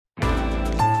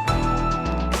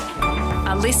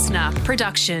A listener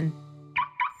production.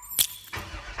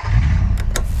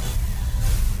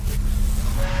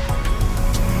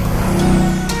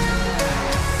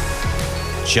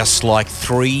 Just like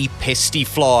three pesty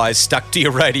flies stuck to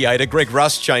your radiator, Greg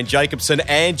Russ, Shane Jacobson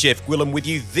and Jeff Gwillim with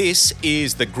you. This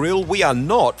is The Grill. We are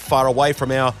not far away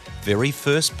from our very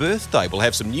first birthday. We'll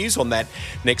have some news on that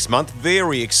next month.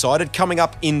 Very excited. Coming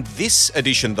up in this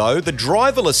edition, though, the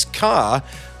driverless car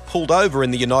pulled over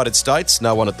in the United States.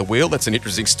 No one at the wheel. That's an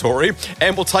interesting story.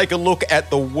 And we'll take a look at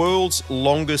the world's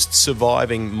longest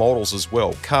surviving models as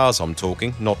well. Cars, I'm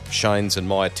talking, not Shane's and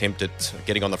my attempt at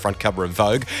getting on the front cover of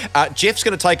Vogue. Jeff's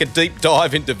going to take a deep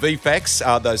dive into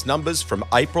VFAX. Those numbers from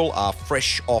April are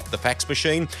fresh off the fax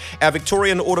machine. Our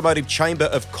Victorian Automotive Chamber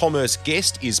of Commerce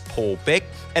guest is Paul Beck.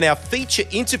 And our feature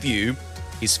interview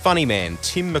is funny man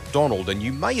Tim McDonald. And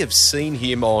you may have seen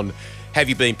him on Have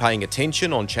You Been Paying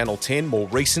Attention on Channel 10, more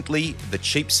recently, The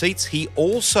Cheap Seats. He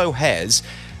also has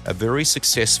a very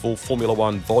successful Formula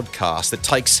One vodcast that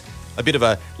takes a bit of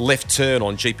a left turn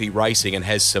on GP racing and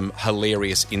has some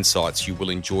hilarious insights. You will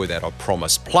enjoy that, I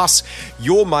promise. Plus,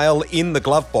 your mail in the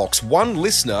glove box. One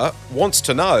listener wants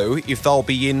to know if they'll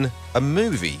be in a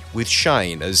movie with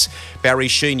Shane. As Barry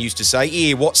Sheen used to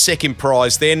say, what second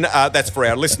prize then? That's for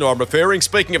our listener I'm referring.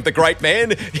 Speaking of the great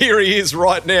man, here he is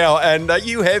right now. And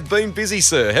you have been busy,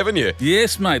 sir, haven't you?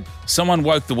 Yes, mate. Someone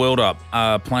woke the world up.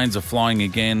 Planes are flying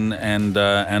again and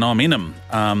I'm in them.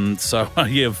 I've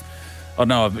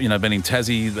been in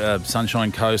Tassie,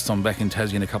 Sunshine Coast. I'm back in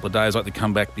Tassie in a couple of days. I'd like to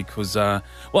come back because, I'm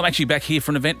actually back here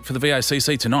for an event for the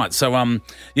VACC tonight. So,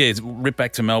 it's rip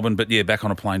back to Melbourne, but back on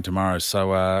a plane tomorrow.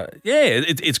 So,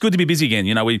 it's good to be busy again.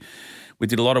 You know, we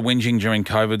did a lot of whinging during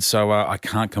COVID, so I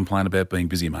can't complain about being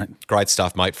busy, mate. Great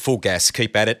stuff, mate. Full gas.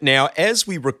 Keep at it. Now, as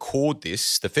we record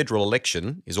this, the federal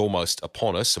election is almost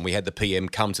upon us, and we had the PM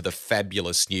come to the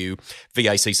fabulous new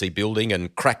VACC building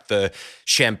and crack the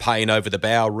champagne over the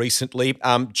bow recently.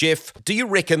 Jeff, do you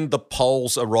reckon the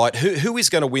polls are right? Who is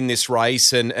going to win this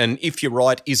race? And if you're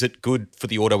right, is it good for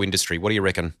the auto industry? What do you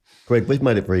reckon? Greg, we've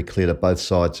made it very clear to both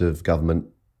sides of government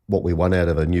what we want out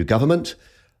of a new government.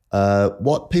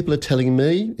 What people are telling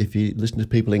me, if you listen to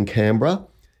people in Canberra,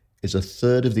 is a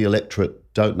third of the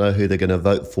electorate don't know who they're going to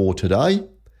vote for today,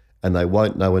 and they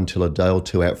won't know until a day or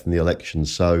two out from the election.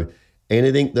 So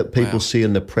anything that people see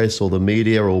in the press or the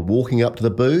media or walking up to the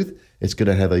booth, it's going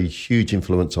to have a huge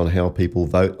influence on how people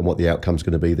vote and what the outcome's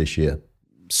going to be this year.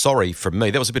 Sorry from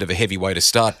me. That was a bit of a heavy way to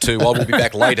start too. I will be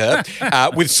back later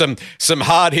with some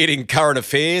hard-hitting current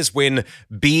affairs when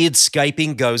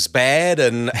beardscaping goes bad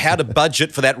and how to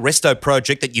budget for that resto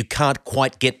project that you can't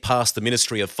quite get past the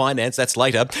Ministry of Finance. That's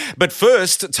later. But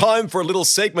first, time for a little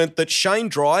segment that Shane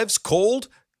drives called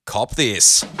Cop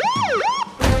This.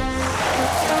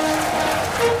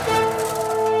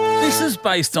 This is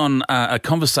based on a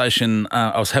conversation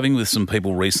I was having with some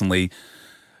people recently.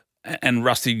 And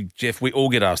Rusty, Jeff, we all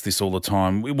get asked this all the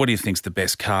time. What do you think's the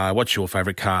best car? What's your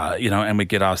favourite car? And we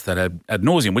get asked that ad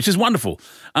nauseum, which is wonderful.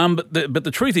 But the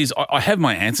truth is, I have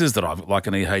my answers that I've like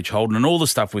an E.H. Holden and all the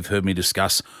stuff we've heard me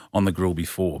discuss on the grill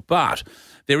before. But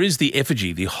there is the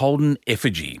effigy, the Holden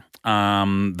effigy,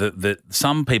 that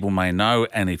some people may know.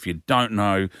 And if you don't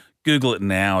know, Google it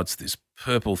now. It's this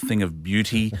purple thing of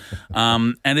beauty,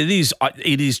 and it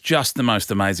is just the most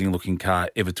amazing looking car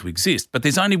ever to exist. But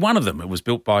there's only one of them. It was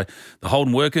built by the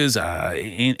Holden workers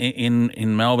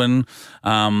in Melbourne.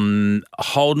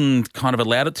 Holden kind of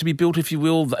allowed it to be built, if you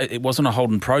will. It wasn't a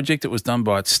Holden project. It was done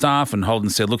by its staff, and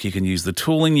Holden said, look, you can use the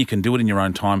tooling, you can do it in your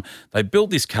own time. They built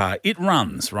this car. It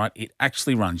runs, right? It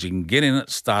actually runs. You can get in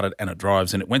it, start it, and it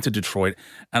drives, and it went to Detroit,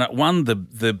 and it won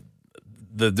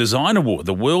the design award,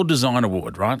 the World Design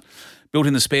Award, right? Built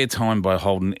in the spare time by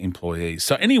Holden employees.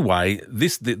 So anyway,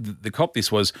 the cop this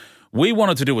was, we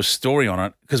wanted to do a story on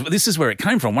it because this is where it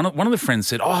came from. One of the friends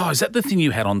said, is that the thing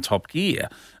you had on Top Gear?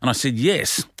 And I said,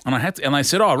 yes. And they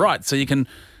said, right, so you can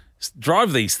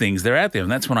drive these things. They're out there.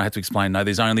 And that's when I had to explain, no,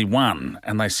 there's only one.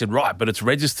 And they said, right, but it's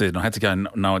registered. And I had to go,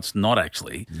 no, it's not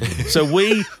actually. So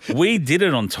we did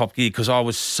it on Top Gear because I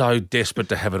was so desperate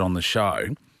to have it on the show.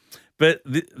 But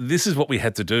this is what we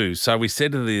had to do. So we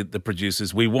said to the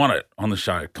producers, we want it on the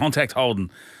show. Contact Holden.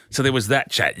 So there was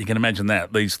that chat. You can imagine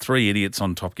that. These three idiots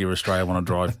on Top Gear Australia want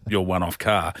to drive your one-off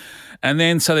car. And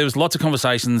then so there was lots of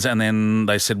conversations, and then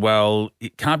they said, well,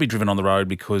 it can't be driven on the road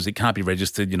because it can't be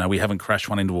registered. We haven't crashed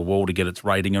one into a wall to get its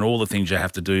rating and all the things you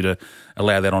have to do to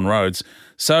allow that on roads.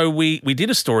 So we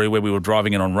did a story where we were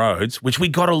driving it on roads, which we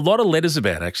got a lot of letters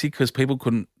about, actually, because people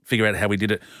couldn't figure out how we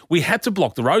did it. We had to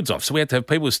block the roads off. So we had to have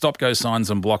people with stop-go signs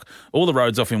and block all the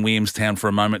roads off in Williamstown for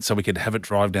a moment so we could have it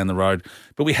drive down the road.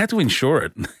 But we had to insure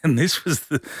it. And this was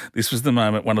the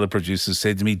moment one of the producers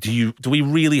said to me, do we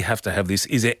really have to have this?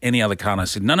 Is there any other car? And I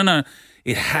said, no.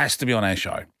 It has to be on our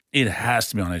show. It has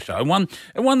to be on our show. It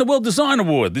won the World Design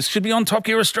Award. This should be on Top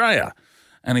Gear Australia.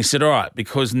 And he said, all right,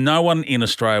 because no one in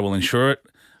Australia will insure it.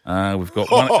 We've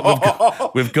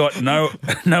got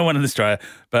no one in Australia,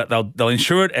 but they'll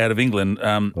insure it out of England.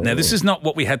 Now, this is not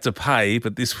what we had to pay,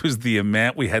 but this was the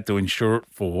amount we had to insure it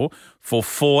for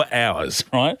 4 hours.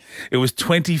 Right? It was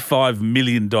 $25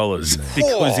 million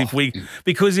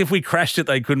because if we crashed it,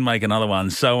 they couldn't make another one.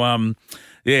 So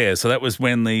so that was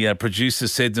when the producer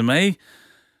said to me,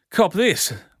 "Cop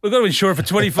this. We've got to insure it for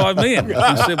 $25 million."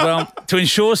 I said, well, to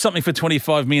insure something for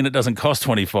 $25 million, it doesn't cost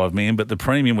 $25 million, but the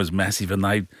premium was massive, and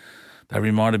they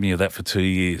reminded me of that for 2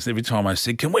 years. Every time I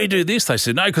said, "Can we do this?" They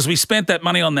said, "No, because we spent that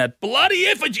money on that bloody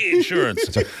effigy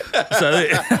insurance."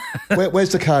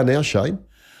 Where's the car now, Shane?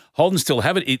 Holden still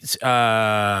have it. It's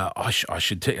I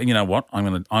should you know what?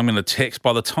 I'm gonna text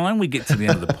by the time we get to the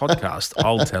end of the podcast.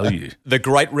 I'll tell you. The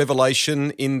great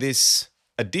revelation in this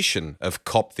edition of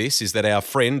Cop This is that our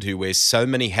friend who wears so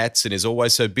many hats and is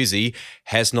always so busy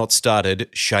has not started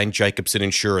Shane Jacobson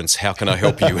Insurance. How can I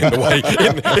help you in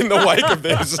the wake of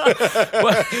this?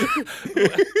 Well,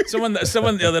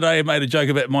 someone the other day made a joke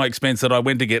about my expense that I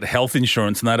went to get health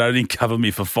insurance and they'd only cover me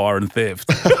for fire and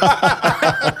theft.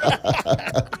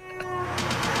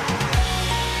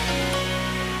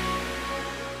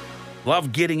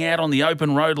 Love getting out on the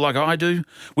open road like I do?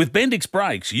 With Bendix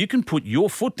Brakes, you can put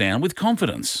your foot down with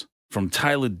confidence. From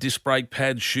tailored disc brake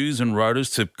pads, shoes and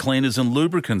rotors to cleaners and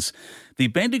lubricants, the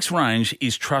Bendix range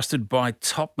is trusted by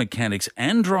top mechanics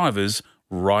and drivers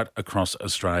right across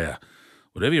Australia.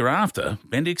 Whatever you're after,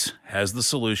 Bendix has the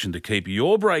solution to keep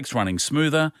your brakes running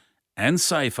smoother and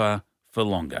safer for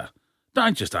longer.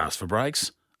 Don't just ask for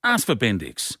brakes, ask for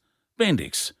Bendix.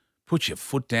 Bendix, put your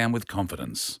foot down with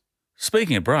confidence.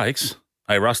 Speaking of brakes,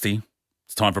 hey Rusty,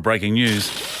 it's time for breaking news.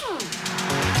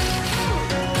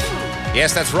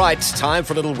 Yes, that's right. Time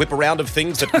for a little whip around of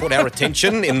things that caught our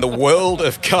attention in the world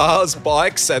of cars,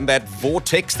 bikes, and that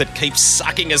vortex that keeps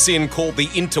sucking us in called the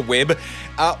interweb.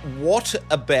 What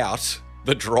about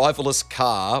the driverless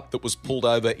car that was pulled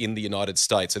over in the United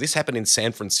States? So this happened in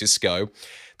San Francisco.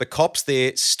 The cops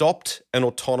there stopped an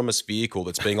autonomous vehicle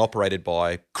that's being operated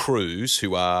by Cruise,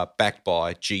 who are backed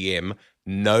by GM.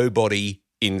 Nobody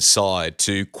inside.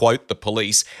 To quote the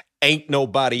police, ain't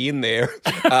nobody in there.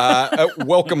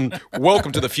 Welcome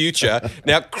to the future.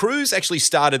 Now, Cruise actually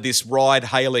started this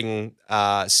ride-hailing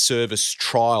service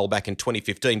trial back in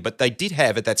 2015, but they did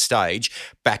have, at that stage,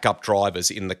 backup drivers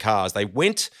in the cars. They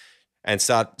went and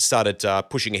started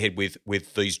pushing ahead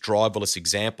with these driverless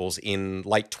examples in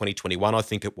late 2021, I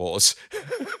think it was.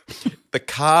 The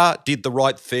car did the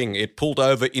right thing. It pulled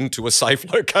over into a safe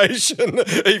location,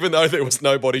 even though there was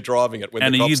nobody driving it.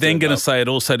 And are you then going to say it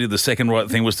also did the second right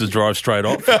thing was to drive straight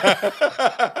off?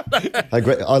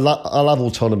 I love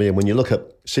autonomy. And when you look at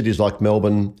cities like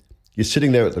Melbourne, you're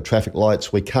sitting there at the traffic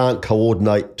lights. We can't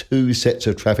coordinate 2 sets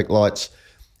of traffic lights.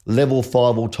 Level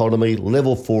 5 autonomy,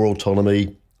 level 4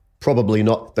 autonomy, probably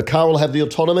not. The car will have the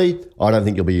autonomy. I don't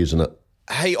think you'll be using it.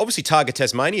 Hey, obviously Targa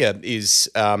Tasmania is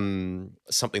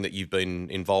something that you've been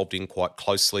involved in quite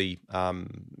closely, over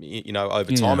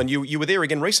time. And you were there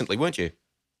again recently, weren't you?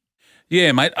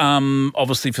 Yeah, mate.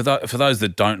 Obviously, for those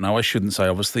that don't know, I shouldn't say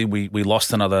obviously, we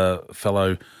lost another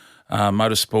fellow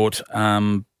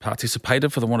motorsport participator,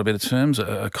 for the want of better terms,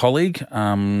 a colleague,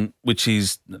 which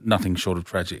is nothing short of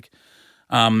tragic.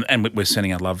 And we're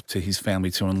sending our love to his family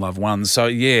too and loved ones. So,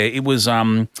 yeah, it was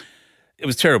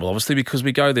terrible, obviously, because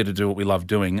we go there to do what we love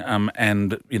doing.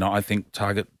 And, I think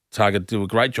Target do a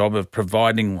great job of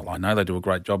providing, well, I know they do a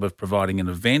great job of providing an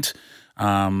event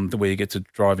where you get to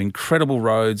drive incredible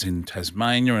roads in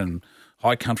Tasmania and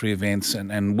high country events.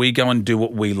 And we go and do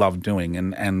what we love doing.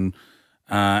 And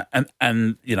for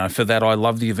that, I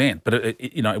love the event. But,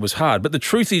 it was hard. But the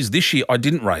truth is this year I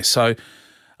didn't race. So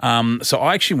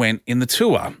I actually went in the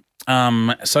tour.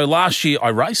 So last year I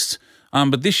raced.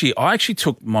 But this year, I actually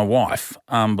took my wife.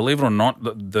 Believe it or not,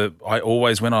 I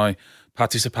always, when I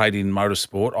participate in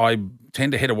motorsport, I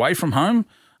tend to head away from home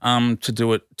to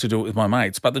do it with my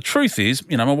mates. But the truth is,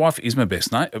 my wife is my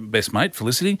best mate,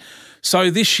 Felicity. So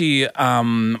this year,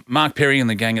 Mark Perry and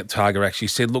the gang at Targa actually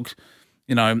said, look,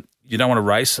 you don't want to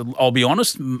race. I'll be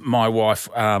honest, my wife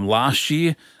last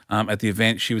year at the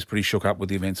event, she was pretty shook up with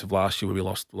the events of last year where we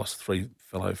lost 3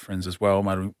 fellow friends as well,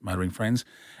 motoring friends.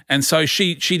 And so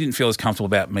she didn't feel as comfortable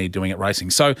about me doing it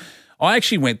racing. So I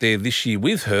actually went there this year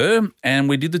with her and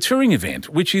we did the touring event,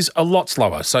 which is a lot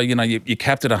slower. So, you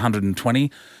capped at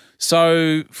 120.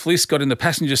 So Fliss got in the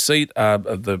passenger seat.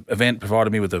 The event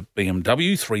provided me with a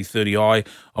BMW 330i.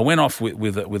 I went off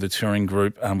with a touring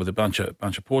group with a bunch of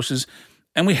Porsches.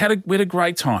 And we had a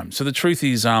great time. So the truth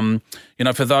is,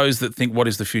 for those that think, what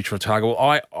is the future of Targa?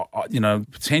 Well,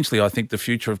 potentially I think the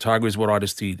future of Targa is what I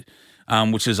just did,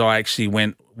 which is I actually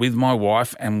went with my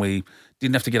wife and we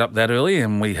didn't have to get up that early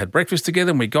and we had breakfast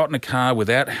together and we got in a car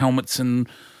without helmets and,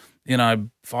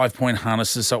 5-point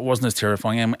harnesses, so it wasn't as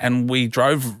terrifying. And we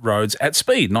drove roads at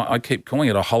speed. And I keep calling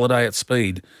it a holiday at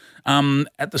speed.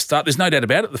 At the start, there's no doubt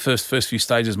about it, the first few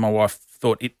stages, my wife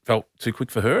thought it felt too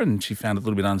quick for her and she found it a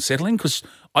little bit unsettling because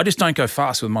I just don't go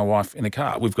fast with my wife in a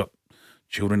car. We've got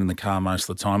children in the car most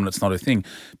of the time and it's not a thing.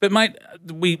 But, mate,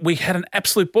 we had an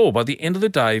absolute ball. By the end of the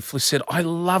day, Fliss said, I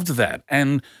loved that.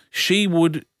 And she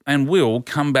would and will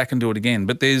come back and do it again.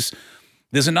 But there's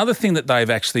another thing that they've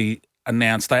actually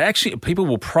announced. People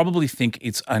will probably think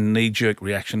it's a knee-jerk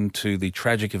reaction to the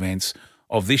tragic events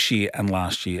of this year and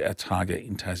last year at Targa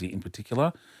in Tassie in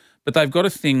particular. But they've got a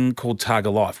thing called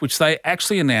Targa Life, which they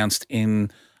actually announced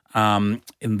in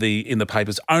the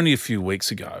papers only a few weeks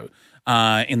ago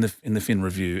in the Fin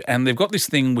Review. And they've got this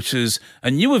thing which is a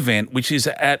new event which is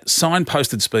at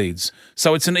signposted speeds.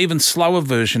 So it's an even slower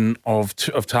version of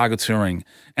Targa touring.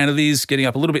 And it is getting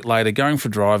up a little bit later, going for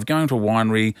a drive, going to a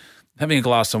winery, having a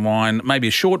glass of wine, maybe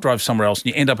a short drive somewhere else, and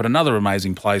you end up at another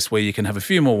amazing place where you can have a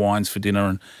few more wines for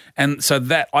dinner. And so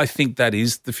I think that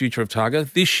is the future of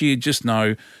Targa. This year, just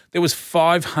know there was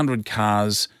 500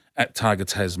 cars at Targa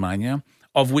Tasmania,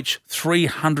 of which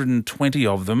 320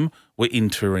 of them were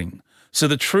in touring. So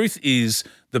the truth is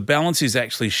the balance is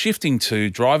actually shifting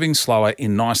to driving slower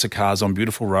in nicer cars on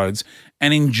beautiful roads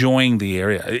and enjoying the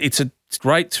area. It's a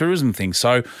great tourism thing.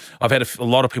 So I've had a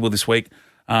lot of people this week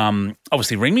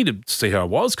obviously ring me to see how I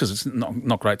was because it's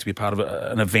not great to be part of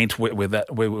an event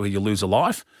where you lose a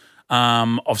life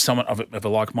of a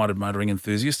like-minded motoring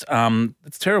enthusiast.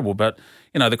 It's terrible, but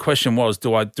the question was,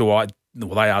 well,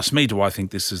 they asked me, do I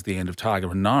think this is the end of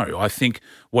Targa? And no, I think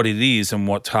what it is and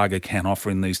what Targa can offer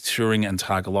in these touring and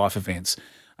Targa Life events,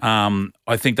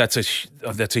 I think that's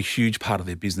a huge part of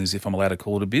their business, if I'm allowed to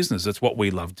call it a business. That's what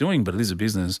we love doing, but it is a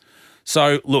business.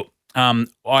 So look,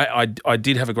 I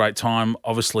did have a great time.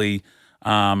 Obviously,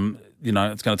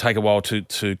 it's going to take a while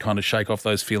to kind of shake off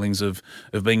those feelings of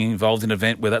being involved in an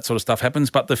event where that sort of stuff happens.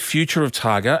 But the future of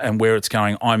Targa and where it's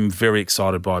going, I'm very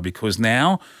excited by because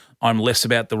now I'm less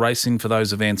about the racing for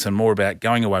those events and more about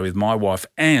going away with my wife.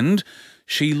 And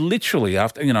she literally,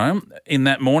 after, in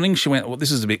that morning, she went, well,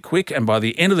 this is a bit quick. And by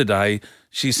the end of the day,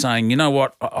 she's saying, you know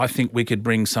what, I think we could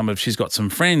bring she's got some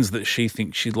friends that she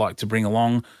thinks she'd like to bring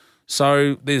along.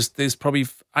 So there's probably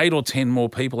 8 or 10 more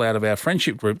people out of our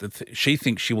friendship group that she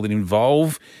thinks she will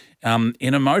involve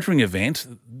in a motoring event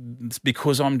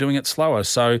because I'm doing it slower.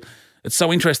 So it's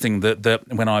so interesting that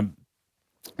when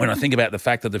I think about the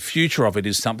fact that the future of it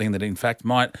is something that in fact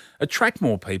might attract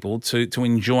more people to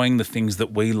enjoying the things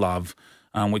that we love,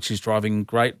 which is driving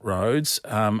great roads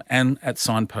and at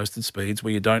signposted speeds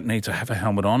where you don't need to have a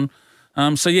helmet on.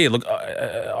 So yeah, look,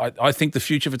 I think the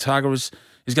future for Targa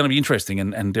is going to be interesting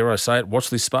and dare I say it, watch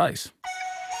this space.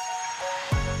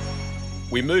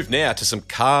 We move now to some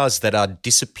cars that are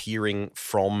disappearing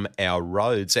from our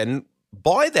roads. And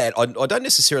by that, I don't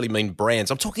necessarily mean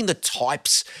brands. I'm talking the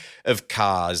types of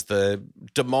cars, the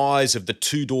demise of the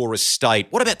two-door estate.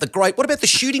 What about the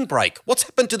shooting brake? What's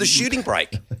happened to the shooting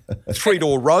brake?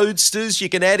 Three-door roadsters you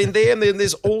can add in there, and then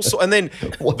there's also, and then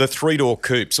the three-door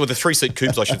coupes, or the three-seat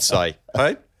coupes, I should say.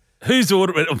 Hey? Who's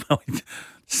ordering?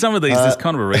 Some of these, there's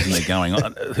kind of a reason they're going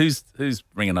on. Who's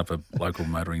ringing up a local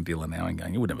motoring dealer now and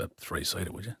going, you wouldn't have a three-seater,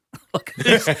 would you?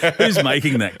 Who's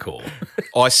making that call?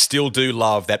 I still do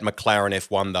love that McLaren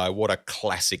F1, though. What a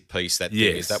classic piece that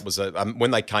thing is. That was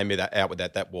when they came out with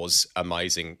that was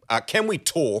amazing. Can we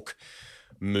talk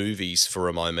movies for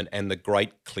a moment and the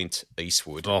great Clint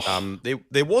Eastwood? Oh.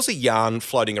 There was a yarn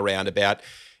floating around about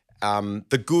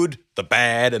the good, the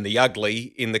bad, and the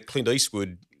ugly in the Clint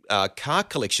Eastwood car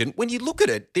collection. When you look at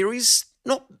it, there is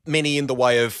not many in the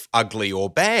way of ugly or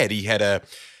bad. He had a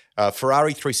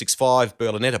Ferrari 365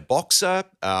 Berlinetta Boxer,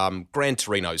 Gran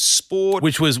Torino Sport.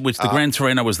 Which the Gran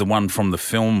Torino was the one from the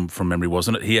film, from memory,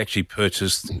 wasn't it? He actually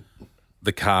purchased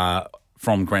the car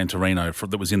from Gran Torino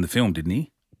that was in the film, didn't he?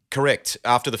 Correct,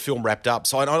 after the film wrapped up.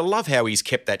 So I love how he's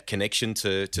kept that connection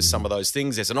to some of those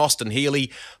things. There's an Austin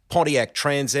Healey, Pontiac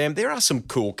Trans Am. There are some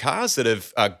cool cars that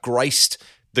have graced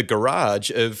the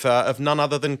garage of none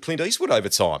other than Clint Eastwood over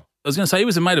time. was going to say he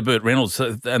was a mate of Burt Reynolds,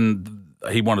 and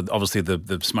he wanted obviously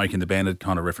the Smoking the Bandit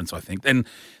kind of reference, I think. And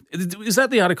is that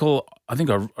the article? I think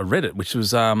I read it, which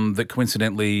was that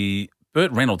coincidentally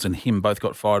Burt Reynolds and him both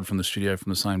got fired from the studio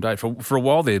from the same day. For a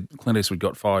while there, Clint Eastwood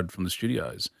got fired from the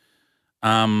studios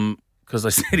because they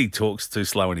said he talks too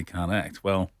slow and he can't act.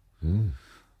 Well,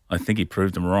 I think he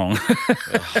proved them wrong.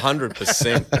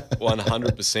 100%.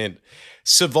 100%.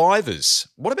 Survivors.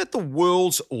 What about the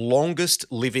world's longest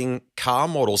living car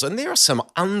models? And there are some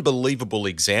unbelievable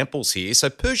examples here. So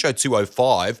Peugeot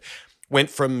 205 went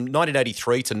from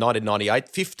 1983 to 1998,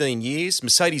 15 years.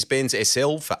 Mercedes-Benz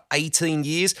SL for 18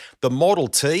 years. The Model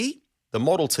T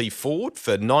Ford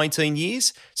for 19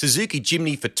 years. Suzuki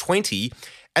Jimny for 20.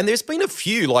 And there's been a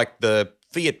few like the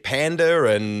Fiat Panda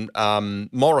and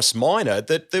Morris Minor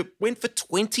that went for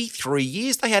 23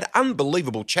 years. They had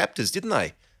unbelievable chapters, didn't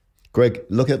they? Greg,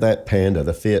 look at that Panda,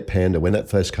 the Fiat Panda, when that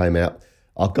first came out.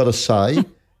 I've got to say,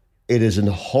 it's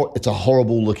a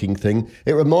horrible looking thing.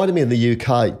 It reminded me of the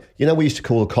UK. You know, we used to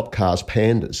call the cop cars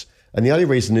Pandas. And the only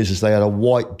reason is they had a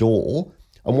white door.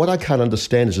 And what I can't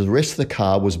understand is the rest of the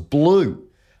car was blue.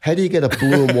 How do you get a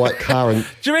blue and white car? And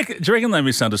do you reckon they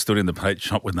misunderstood in the paint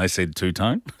shop when they said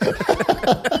two-tone?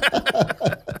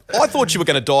 I thought you were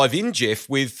going to dive in, Jeff,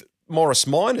 with Morris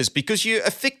Minors because you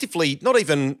effectively, not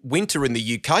even winter in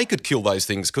the UK could kill those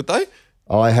things, could they?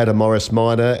 I had a Morris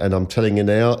Minor, and I'm telling you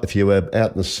now, if you were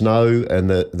out in the snow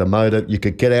and the motor, you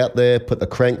could get out there, put the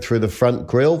crank through the front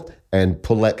grille and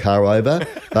pull that car over.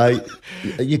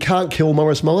 You can't kill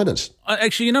Morris Minors.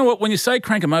 Actually, you know what? When you say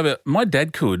crank them over, my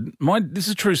dad could. This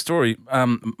is a true story.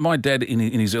 My dad, in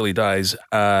his early days,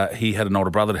 he had an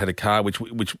older brother that had a car which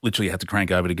literally had to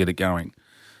crank over to get it going.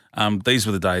 These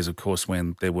were the days, of course,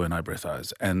 when there were no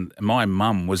breathos. And my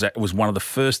mum was one of the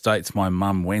first dates my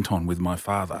mum went on with my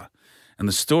father. And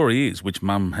the story is, which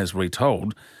mum has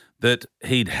retold, that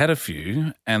he'd had a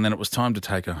few and then it was time to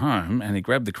take her home and he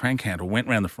grabbed the crank handle, went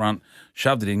round the front,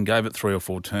 shoved it in, gave it 3 or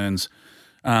 4 turns,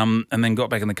 and then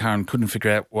got back in the car and couldn't figure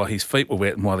out why his feet were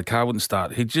wet and why the car wouldn't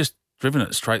start. He'd just driven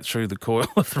it straight through the coil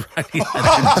of the radiator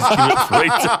and just give it 3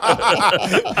 turns.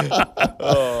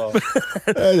 Oh,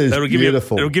 that is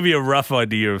beautiful. It'll give you a rough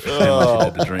idea of how much you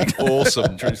had to drink.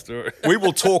 Awesome. True story. We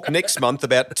will talk next month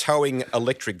about towing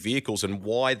electric vehicles and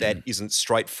why that isn't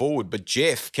straightforward. But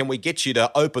Jeff, can we get you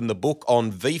to open the book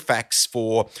on VFACTS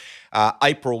for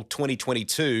April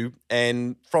 2022?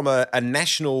 And from a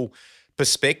national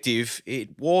perspective,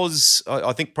 it was,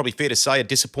 I think probably fair to say, a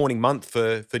disappointing month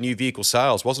for new vehicle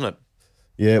sales, wasn't it?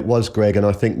 Yeah, it was, Greg, and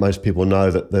I think most people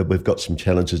know that we've got some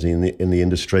challenges in the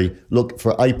industry. Look,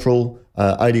 for April,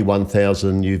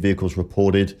 81,000 new vehicles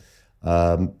reported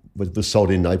was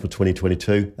sold in April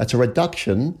 2022. That's a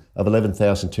reduction of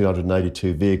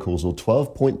 11,282 vehicles, or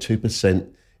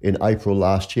 12.2% in April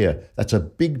last year. That's a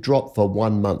big drop for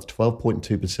 1 month,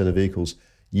 12.2% of vehicles.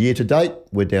 Year to date,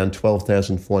 we're down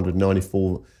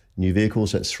 12,494 new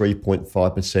vehicles. That's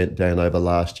 3.5% down over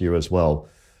last year as well.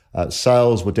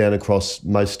 Sales were down across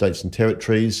most states and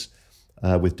territories,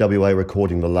 with WA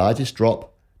recording the largest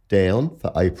drop, down for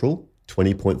April,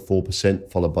 20.4%,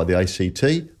 followed by the ACT,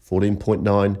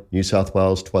 14.9%, New South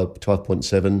Wales,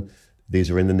 12.7%.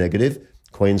 These are in the negative.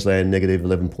 Queensland, negative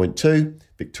 11.2%.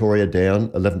 Victoria, down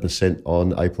 11%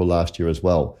 on April last year as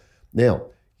well. Now,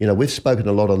 you know, we've spoken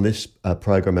a lot on this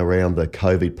program around the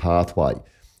COVID pathway.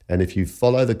 And if you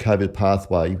follow the COVID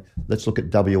pathway, let's look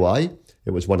at WA.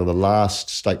 It was one of the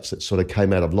last states that sort of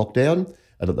came out of lockdown,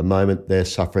 and at the moment they're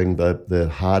suffering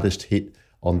the hardest hit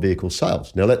on vehicle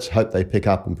sales. Now let's hope they pick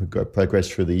up and progress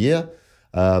through the year,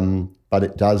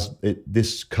 but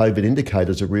this COVID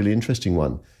indicator is a really interesting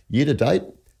one. Year to date,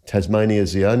 Tasmania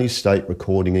is the only state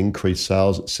recording increased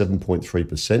sales at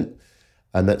 7.3%,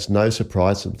 and that's no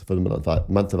surprise for the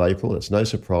month of April. It's no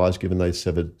surprise given they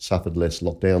suffered less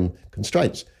lockdown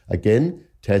constraints. Again,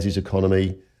 Tassie's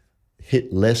economy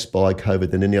hit less by COVID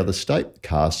than any other state.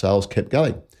 Car sales kept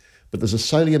going. But there's a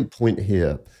salient point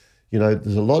here. You know,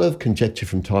 there's a lot of conjecture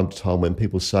from time to time when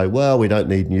people say, well, we don't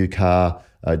need new car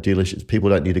dealerships. People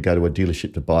don't need to go to a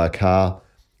dealership to buy a car.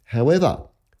 However,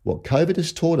 what COVID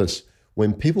has taught us,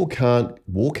 when people can't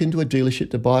walk into a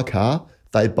dealership to buy a car,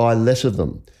 they buy less of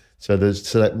them. So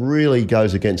that really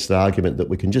goes against the argument that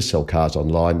we can just sell cars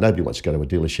online. Nobody wants to go to a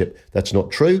dealership. That's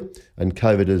not true. And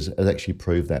COVID has actually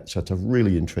proved that. So it's a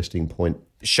really interesting point.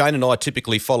 Shane and I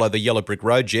typically follow the yellow brick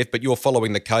road, Jeff, but you're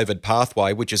following the COVID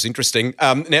pathway, which is interesting.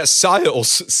 Now,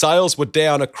 sales were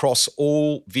down across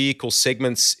all vehicle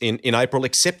segments in April,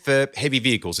 except for heavy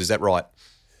vehicles. Is that right?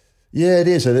 Yeah, it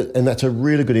is. And that's a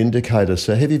really good indicator.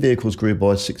 So heavy vehicles grew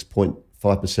by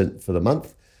 6.5% for the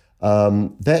month.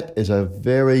 That is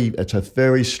it's a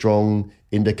very strong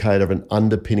indicator of an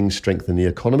underpinning strength in the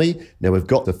economy. Now, we've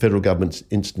got the federal government's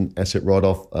instant asset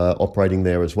write-off operating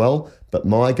there as well. But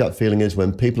my gut feeling is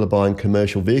when people are buying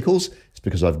commercial vehicles, it's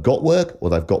because they've got work or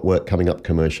they've got work coming up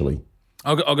commercially.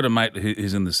 I've got a mate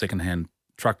who's in the second-hand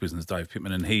truck business, Dave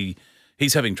Pittman, and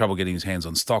he's having trouble getting his hands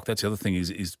on stock. That's the other thing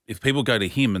is if people go to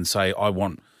him and say, I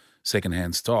want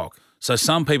second-hand stock. So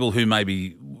some people who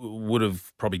maybe would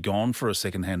have probably gone for a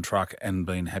second-hand truck and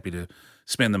been happy to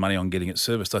spend the money on getting it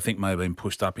serviced, I think may have been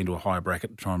pushed up into a higher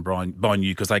bracket to try and buy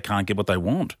new because they can't get what they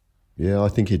want. Yeah, I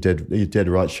think you're dead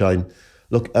right, Shane.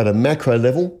 Look, at a macro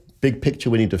level, big picture,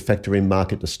 we need to factor in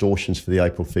market distortions for the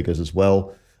April figures as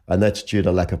well, and that's due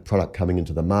to lack of product coming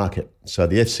into the market. So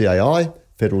the FCAI,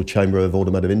 Federal Chamber of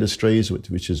Automotive Industries,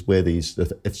 which is where the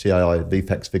FCAI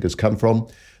VFAX figures come from,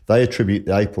 they attribute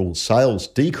the April sales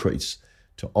decrease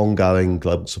to ongoing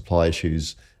global supply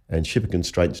issues and shipping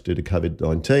constraints due to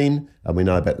COVID-19. And we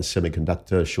know about the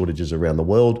semiconductor shortages around the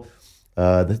world.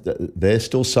 They're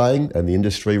still saying, and the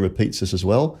industry repeats this as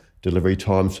well, delivery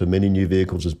times for many new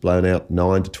vehicles has blown out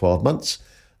 9 to 12 months.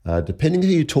 Depending who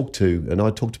you talk to, and I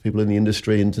talk to people in the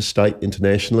industry, interstate,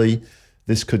 internationally,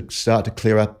 this could start to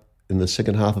clear up in the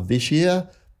second half of this year,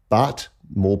 but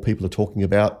more people are talking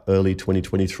about early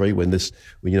 2023 when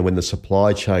the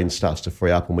supply chain starts to free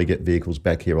up and we get vehicles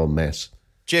back here en masse.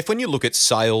 Jeff, when you look at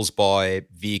sales by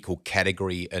vehicle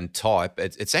category and type,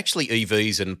 it's actually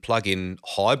EVs and plug-in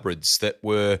hybrids that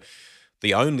were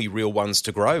the only real ones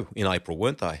to grow in April,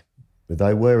 weren't they?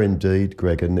 They were indeed,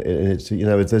 Greg, and it's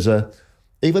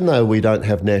even though we don't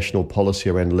have national policy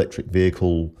around electric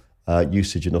vehicle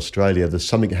usage in Australia, there's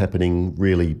something happening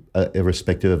really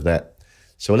irrespective of that.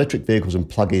 So electric vehicles and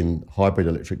plug-in hybrid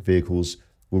electric vehicles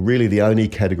were really the only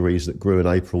categories that grew in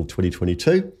April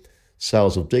 2022.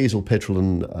 Sales of diesel, petrol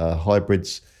and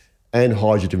hybrids and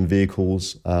hydrogen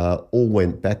vehicles all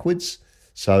went backwards.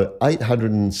 So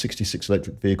 866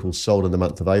 electric vehicles sold in the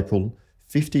month of April.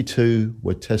 52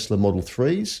 were Tesla Model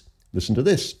 3s, listen to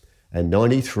this, and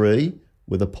 93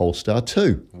 were the Polestar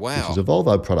 2, wow, which is a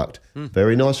Volvo product.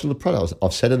 Very nice little product.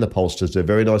 I've sat in the Polestars, they're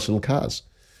very nice little cars.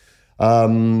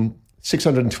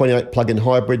 628 plug-in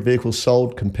hybrid vehicles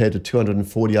sold compared to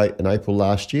 248 in April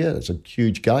last year. That's a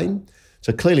huge gain.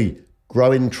 So clearly,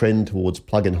 growing trend towards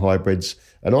plug-in hybrids.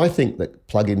 And I think that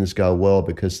plug-ins go well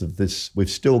because of this. We've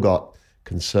still got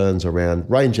concerns around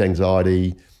range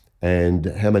anxiety and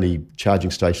how many charging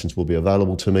stations will be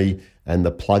available to me. And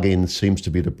the plug-in seems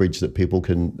to be the bridge that people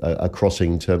are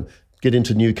crossing to get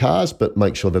into new cars, but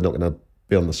make sure they're not going to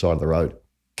be on the side of the road.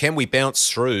 Can we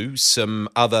bounce through some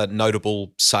other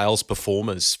notable sales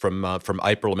performers from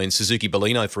April? I mean, Suzuki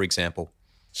Baleno, for example.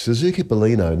 Suzuki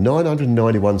Baleno,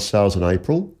 991 sales in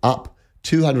April, up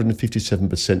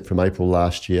 257% from April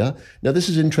last year. Now, this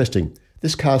is interesting.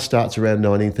 This car starts around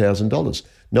 $19,000,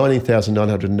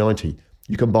 $19,990.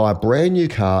 You can buy a brand new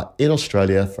car in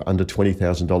Australia for under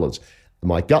 $20,000.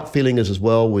 My gut feeling is as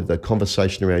well with the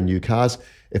conversation around new cars,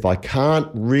 if I can't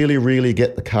really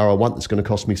get the car I want that's going to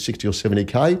cost me 60 or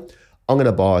 70K, I'm going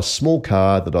to buy a small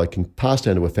car that I can pass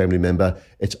down to a family member.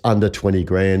 It's under 20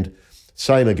 grand.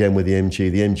 Same again with the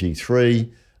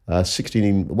MG3,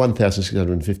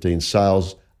 1,615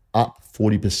 sales, up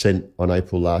 40% on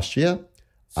April last year,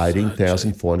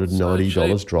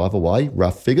 $18,490 drive away,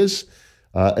 rough figures.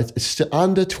 It's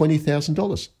under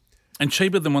 $20,000. And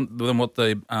cheaper than what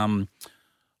the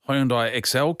Hyundai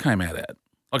XL came out at.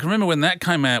 I can remember when that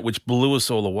came out, which blew us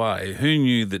all away. Who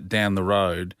knew that down the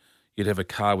road you'd have a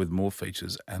car with more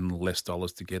features and less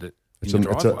dollars to get it in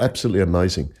your driveway? It's absolutely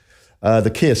amazing. The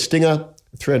Kia Stinger,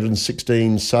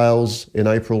 316 sales in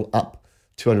April, up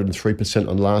 203%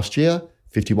 on last year,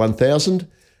 51,000.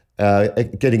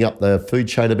 Getting up the food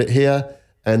chain a bit here.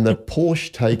 And the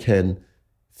Porsche Taycan,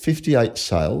 58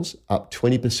 sales, up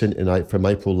 20% from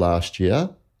April last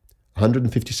year,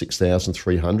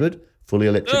 156,300. Fully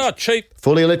electric. Oh, cheap.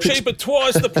 Fully electric. Cheap at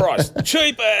twice the price.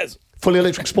 Cheap as. Fully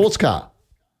electric sports car.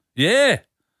 Yeah.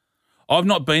 I've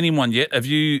not been in one yet. Have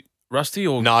you, Rusty?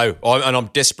 Or No, I'm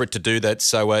desperate to do that.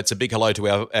 So it's a big hello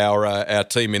to our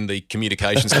team in the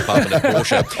communications department at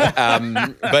Porsche.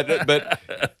 But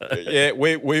yeah,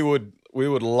 we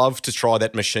would love to try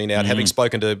that machine out. Having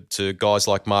spoken to guys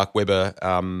like Mark Webber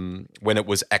when it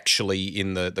was actually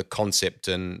in the concept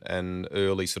and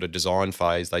early sort of design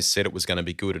phase, they said it was going to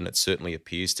be good, and it certainly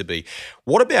appears to be.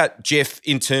 What about, Jeff,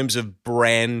 in terms of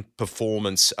brand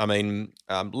performance? I mean,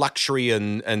 luxury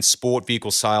and sport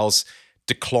vehicle sales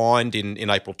declined in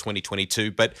April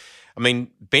 2022, but I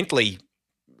mean, Bentley,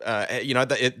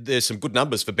 there's some good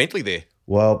numbers for Bentley there.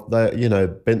 Well,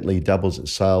 Bentley doubles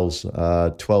its sales,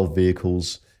 12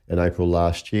 vehicles in April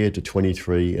last year to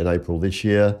 23 in April this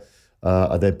year.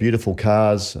 They're beautiful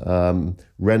cars.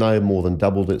 Renault more than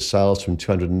doubled its sales from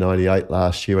 298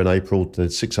 last year in April to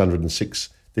 606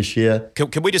 this year.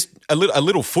 Can we just, a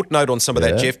little footnote on some of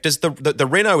that, Jeff? Does the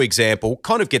Renault example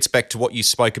kind of gets back to what you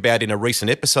spoke about in a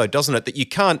recent episode, doesn't it? That you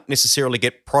can't necessarily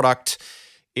get product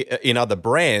in other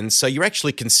brands, so you're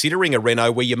actually considering a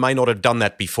Renault where you may not have done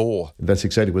that before. That's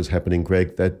exactly what's happening,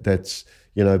 Greg. That's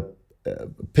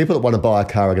people that want to buy a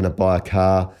car are going to buy a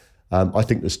car. I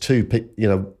think there's three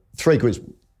groups.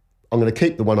 I'm going to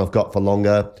keep the one I've got for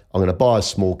longer. I'm going to buy a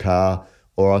small car,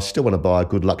 or I still want to buy a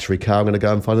good luxury car. I'm going to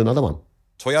go and find another one.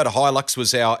 Toyota Hilux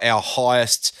was our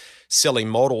highest selling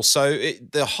model. So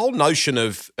the whole notion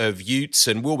of utes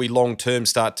and will we long term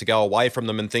start to go away from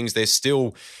them and things, they're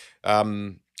still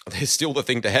the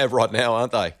thing to have right now,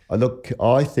 aren't they? Look,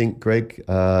 I think, Greg,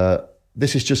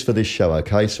 this is just for this show,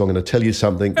 okay? So I'm going to tell you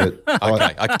something that...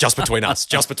 Okay, just between us.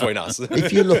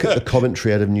 If you look at the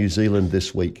commentary out of New Zealand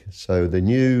this week, so the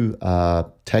new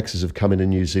taxes have come in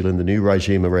New Zealand, the new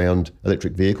regime around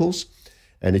electric vehicles,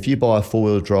 and if you buy a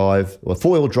four-wheel drive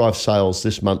sales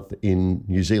this month in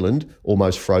New Zealand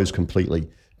almost froze completely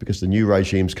because the new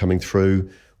regime's coming through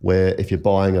where if you're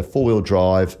buying a four-wheel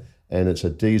drive and it's a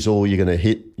diesel, you're going to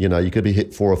hit, you could be hit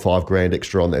 $4,000 or $5,000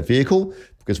 extra on that vehicle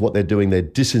because what they're doing, they're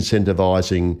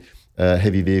disincentivizing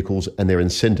heavy vehicles and they're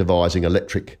incentivizing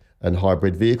electric and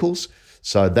hybrid vehicles.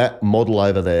 So that model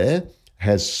over there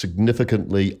has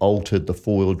significantly altered the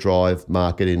four-wheel drive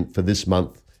market for this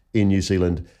month in New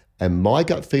Zealand. And my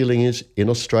gut feeling is in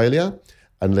Australia,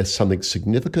 unless something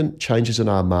significant changes in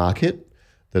our market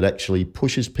that actually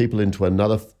pushes people into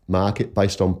another market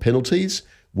based on penalties,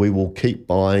 we will keep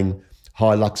buying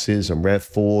Hiluxes and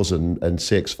RAV4s and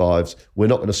CX5s. We're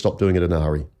not going to stop doing it in a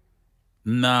hurry.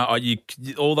 No,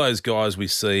 all those guys we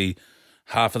see,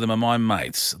 half of them are my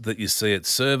mates that you see at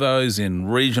servos in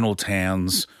regional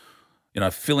towns,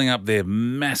 filling up their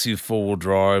massive four-wheel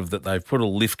drive that they've put a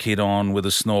lift kit on with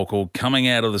a snorkel, coming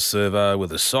out of the servo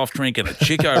with a soft drink and a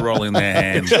Chico roll in their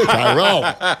hand. Chico roll.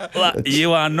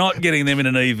 You are not getting them in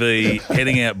an EV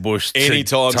heading out bush to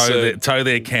tow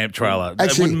their camp trailer. Actually,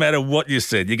 it wouldn't matter what you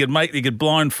said. You could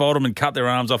blindfold them and cut their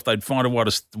arms off. They'd find a way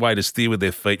to steer with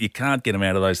their feet. You can't get them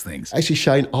out of those things. Actually,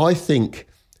 Shane, I think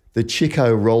the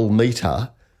Chico roll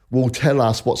meter will tell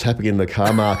us what's happening in the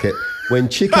car market. When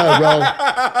Chico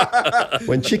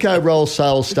roll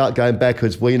sales start going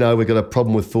backwards, we know we've got a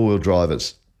problem with four-wheel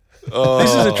drivers. Oh.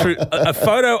 This is a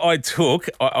photo I took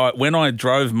when I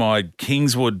drove my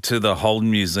Kingswood to the Holden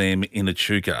Museum in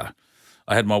Echuca.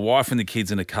 I had my wife and the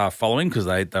kids in a car following because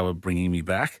they were bringing me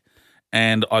back.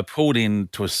 And I pulled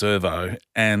into a servo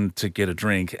and to get a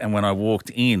drink. And when I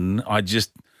walked in, I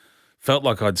just felt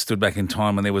like I'd stood back in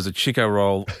time when there was a Chico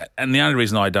roll. And the only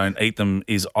reason I don't eat them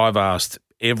is I've asked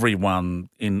everyone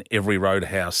in every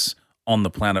roadhouse on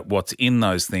the planet what's in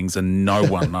those things and no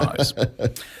one knows.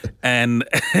 And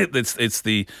it's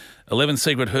the 11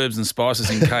 secret herbs and spices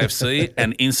in KFC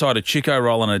and inside a Chico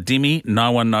roll and a dimmy,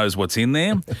 no one knows what's in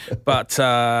there. But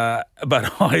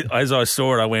as I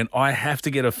saw it, I went, I have to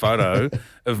get a photo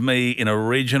of me in a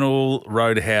regional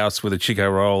roadhouse with a Chico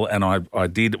roll, and I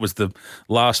did. It was the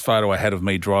last photo I had of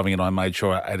me driving, and I made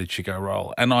sure I ate a Chico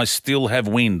roll. And I still have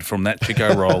wind from that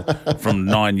Chico roll from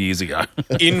 9 years ago.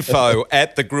 Info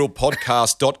at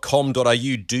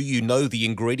thegrilledpodcast.com.au. Do you know the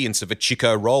ingredients of a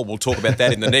Chico roll? We'll talk about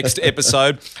that in the next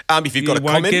episode. If you've got a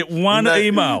comment... You won't get one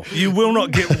email. You will not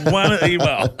get one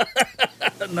email.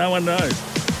 No one knows.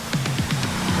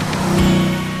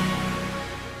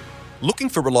 Looking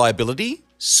for reliability?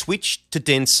 Switch to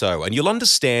Denso and you'll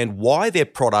understand why their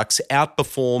products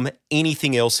outperform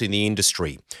anything else in the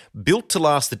industry. Built to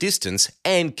last the distance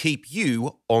and keep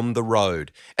you on the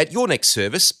road. At your next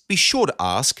service, be sure to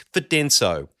ask for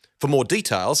Denso. For more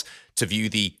details, to view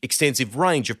the extensive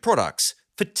range of products,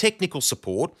 for technical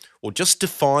support, or just to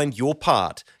find your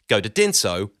part, go to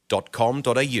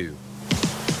denso.com.au.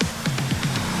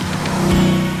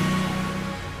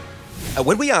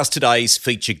 When we asked today's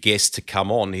featured guest to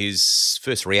come on, his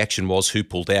first reaction was, who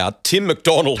pulled out? Tim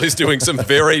McDonald is doing some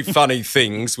very funny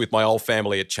things with my old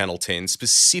family at Channel 10,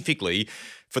 specifically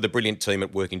for the brilliant team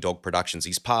at Working Dog Productions.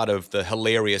 He's part of the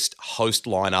hilarious host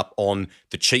lineup on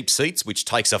The Cheap Seats, which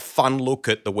takes a fun look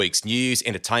at the week's news,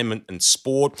 entertainment and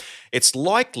sport. It's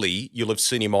likely you'll have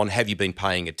seen him on Have You Been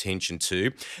Paying Attention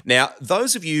To? Now,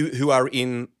 those of you who are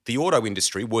in the auto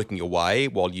industry working your way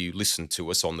while you listen to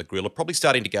us on The Grill are probably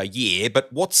starting to go, yeah,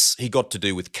 but what's he got to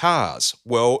do with cars?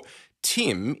 Well,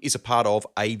 Tim is a part of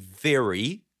a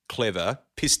very clever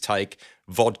piss-take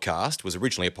vodcast. Was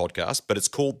originally a podcast, but it's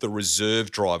called The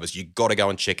Reserve Drivers. You've got to go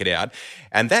and check it out.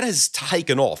 And that has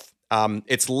taken off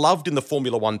It's loved in the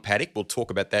Formula One paddock. We'll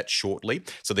talk about that shortly.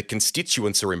 So the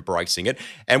constituents are embracing it.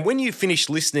 And when you finish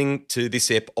listening to this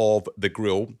ep of The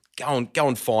Grill, go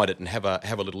and find it and have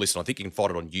a little listen. I think you can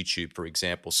find it on YouTube, for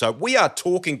example. So we are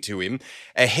talking to him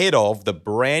ahead of the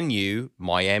brand new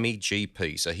Miami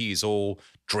GP. So he is all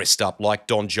dressed up like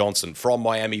Don Johnson from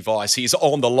Miami Vice. He's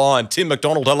on the line. Tim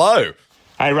McDonald, hello.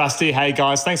 Hey, Rusty. Hey,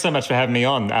 guys. Thanks so much for having me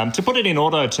on. To put it in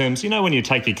auto terms, you know when you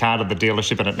take your car to the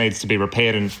dealership and it needs to be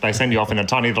repaired and they send you off in a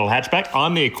tiny little hatchback?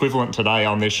 I'm the equivalent today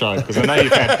on this show because I know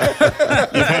you've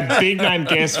had big-name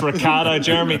guests, Ricardo,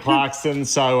 Jeremy Clarkson,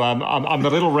 so I'm the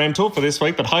little rental for this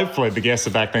week, but hopefully the guests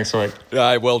are back next week.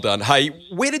 Well done. Hey,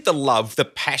 where did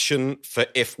the passion for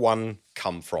F1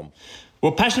 come from?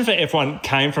 Well, passion for F1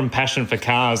 came from passion for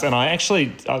cars, and I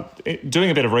actually, doing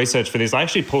a bit of research for this, I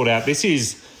actually pulled out, this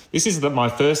is my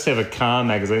first ever car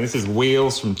magazine. This is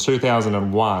Wheels from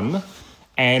 2001.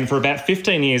 And for about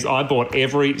 15 years, I bought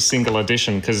every single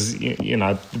edition because, you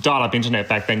know, dial-up internet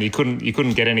back then, you couldn't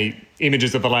get any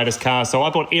images of the latest cars. So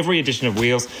I bought every edition of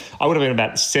Wheels. I would have been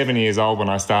about 7 years old when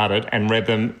I started and read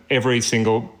them every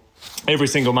single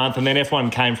month. And then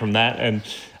F1 came from that, and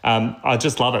I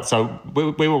just love it. So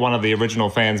we were one of the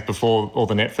original fans before all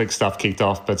the Netflix stuff kicked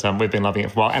off, but we've been loving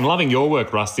it for a while and loving your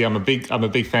work, Rusty. I'm a big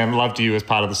fan. Loved you as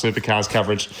part of the Supercars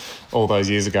coverage all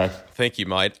those years ago. Thank you,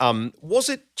 mate. Was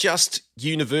it just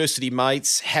university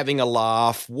mates having a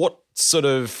laugh? What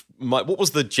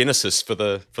was the genesis for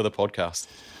the podcast?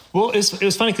 Well, it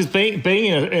was funny because being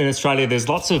in Australia, there's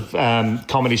lots of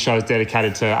comedy shows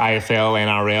dedicated to AFL,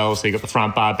 NRL, so you got the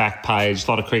front bar, back page,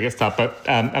 a lot of cricket stuff. But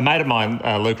a mate of mine,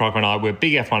 Luke Rocker, and I, we're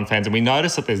big F1 fans, and we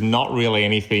noticed that there's not really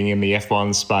anything in the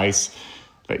F1 space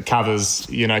that covers,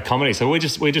 you know, comedy. So we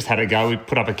just had a go. We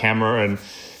put up a camera and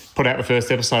put out the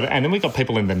first episode, and then we got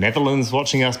people in the Netherlands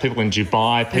watching us, people in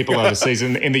Dubai, people overseas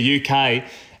in the UK.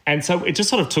 And so it just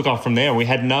sort of took off from there. We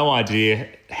had no idea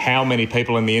how many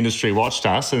people in the industry watched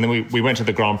us. And then we went to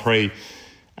the Grand Prix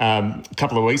a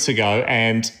couple of weeks ago,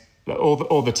 and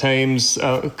all the teams,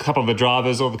 a couple of the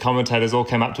drivers, all the commentators all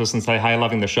came up to us and say, hey,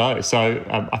 loving the show. So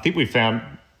I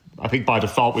think by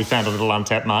default we found a little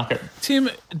untapped market.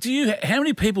 Tim, how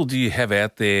many people do you have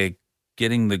out there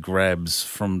getting the grabs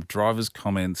from drivers'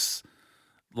 comments,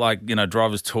 like, you know,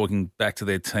 drivers talking back to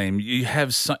their team? You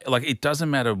have it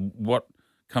doesn't matter what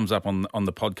comes up on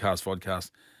the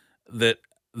vodcast that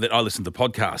I listen to the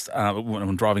podcast when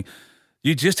I'm driving.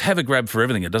 You just have a grab for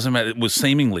everything. It doesn't matter. It was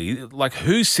seemingly like,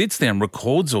 who sits there and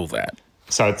records all that?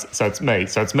 So it's me.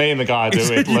 So it's me and the guy who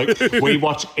do it. Look, we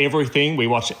watch everything. We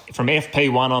watch from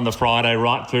FP1 on the Friday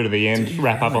right through to the end,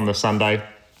 wrap up on the Sunday.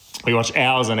 We watch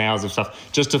hours and hours of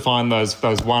stuff just to find those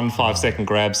 5-second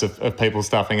grabs of people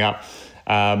stuffing up.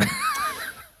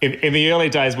 In the early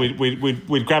days,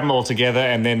 we'd grab them all together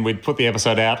and then we'd put the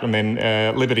episode out, and then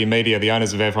Liberty Media, the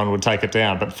owners of F1, would take it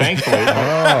down. But thankfully,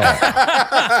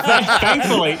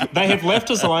 thankfully, they have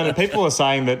left us alone, and people are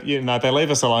saying that, you know, they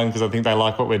leave us alone because I think they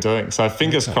like what we're doing. So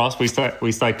fingers crossed, we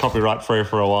stay copyright free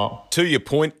for a while. To your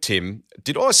point, Tim,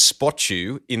 did I spot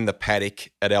you in the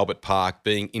paddock at Albert Park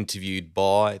being interviewed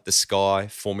by the Sky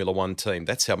Formula One team?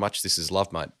 That's how much this is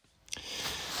loved, mate.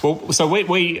 Well, so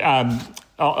we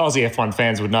Aussie F1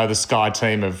 fans would know the Sky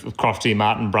team of Crofty,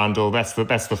 Martin Brundle. That's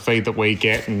the feed that we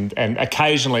get, and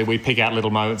occasionally we pick out little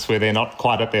moments where they're not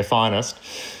quite at their finest.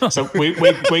 So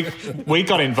we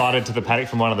got invited to the paddock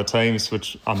from one of the teams,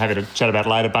 which I'm happy to chat about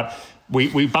later. But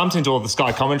we bumped into all the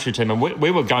Sky commentary team, and we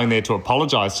were going there to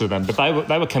apologise to them. But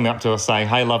they were coming up to us saying,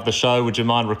 "Hey, love the show. Would you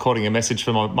mind recording a message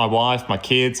for my wife, my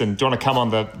kids, and do you want to come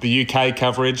on the UK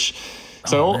coverage?"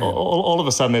 So all of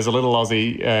a sudden, there's a little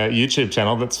Aussie YouTube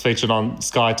channel that's featured on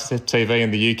Sky TV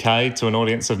in the UK to an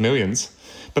audience of millions.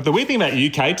 But the weird thing about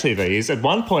UK TV is, at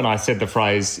one point I said the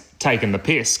phrase "taking the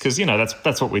piss" because, you know,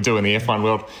 that's what we do in the F1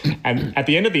 world. And at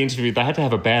the end of the interview, they had to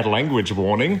have a bad language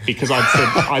warning because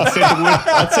I'd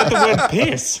said the word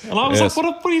piss, and I was like,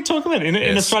 "What are you talking about?"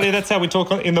 In Australia, that's how we talk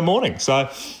in the morning. So.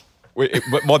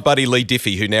 My buddy Lee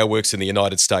Diffie, who now works in the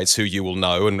United States, who you will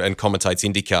know and commentates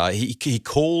IndyCar, he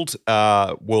called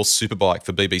World Superbike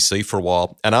for BBC for a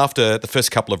while. And after the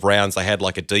first couple of rounds, they had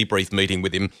like a debrief meeting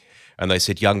with him, and they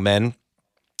said, "Young man,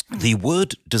 the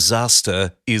word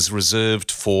disaster is reserved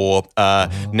for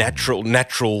natural,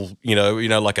 you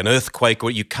know, like an earthquake, or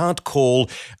you can't call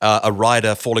a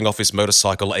rider falling off his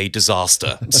motorcycle a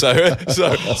disaster." So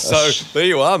there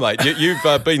you are, mate. You've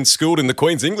been schooled in the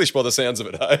Queen's English by the sounds of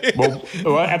it, hey?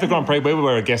 Well, at the Grand Prix, we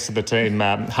were a guest of the team,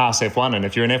 Haas F1, and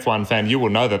if you're an F1 fan, you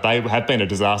will know that they have been a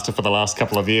disaster for the last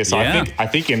couple of years. So yeah. I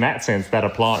think in that sense that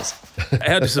applies.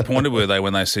 How disappointed were they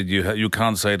when they said you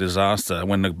can't say disaster?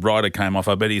 When the rider came off,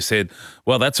 I bet he said,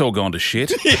 "Well, that's all gone to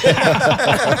shit."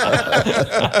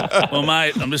 Well,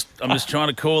 mate, I'm just trying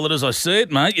to call it as I see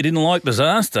it, mate. You didn't like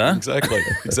disaster.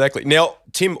 Exactly. Now,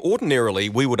 Tim, ordinarily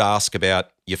we would ask about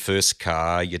your first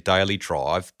car, your daily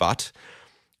drive, but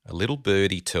a little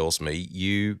birdie tells me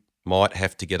you might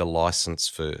have to get a license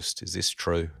first. Is this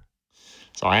true?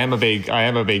 So I am a big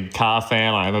car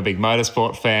fan. I am a big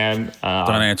motorsport fan.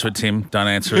 Don't answer it, Tim. Don't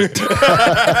answer it.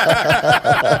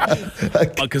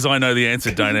 Because I know the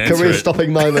answer. Don't answer it.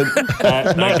 Career-stopping moment.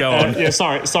 No, go on. Yeah,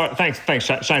 sorry. Thanks.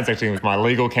 Shane's acting with my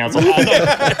legal counsel. No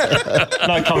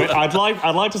comment. I'd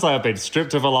like to say I've been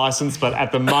stripped of a license, but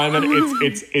at the moment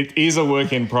it is a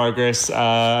work in progress.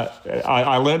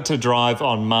 I learnt to drive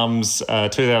on Mum's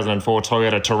 2004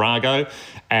 Toyota Tarago.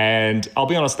 And I'll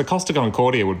be honest, the Costa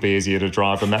Concordia would be easier to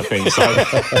drive than that thing. So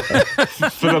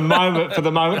for the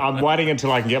moment, I'm waiting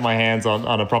until I can get my hands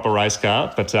on a proper race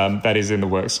car, but that is in the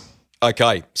works.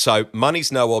 Okay, so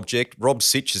money's no object. Rob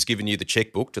Sitch has given you the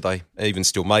checkbook. Do they even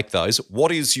still make those?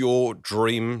 What is your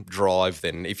dream drive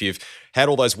then? If you've had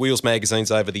all those Wheels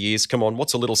magazines over the years, come on,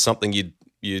 what's a little something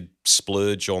you'd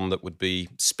splurge on that would be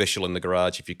special in the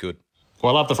garage if you could?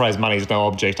 Well, I love the phrase "money is no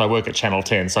object." I work at Channel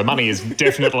 10, so money is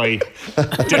definitely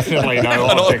no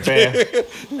object there.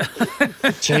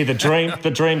 Gee,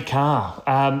 the dream car.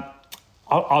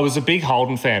 I was a big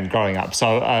Holden fan growing up,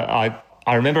 so I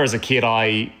remember as a kid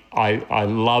I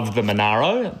loved the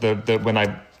Monaro. When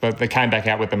they came back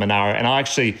out with the Monaro, and I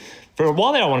actually. For a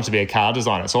while there, I wanted to be a car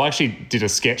designer. So I actually did a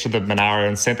sketch of the Monaro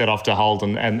and sent that off to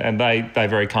Holden, and they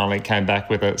very kindly came back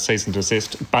with a cease and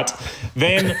desist. But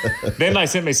then they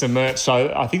sent me some merch.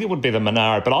 So I think it would be the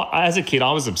Monaro. But as a kid,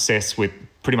 I was obsessed with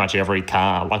pretty much every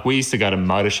car. Like we used to go to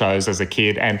motor shows as a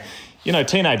kid, and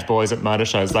teenage boys at motor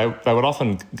shows, they would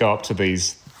often go up to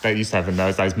these. They used to have in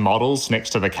those days models next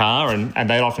to the car, and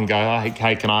they'd often go, "Oh,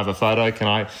 hey, can I have a photo? Can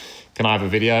I have a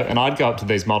video?" And I'd go up to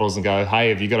these models and go, "Hey,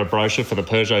 have you got a brochure for the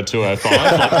Peugeot 205?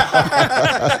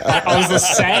 I was the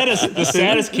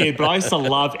saddest kid, but I used to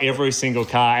love every single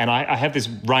car. And I have this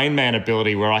Rain Man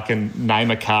ability where I can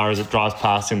name a car as it drives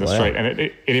past in the street, and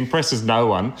it impresses no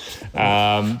one.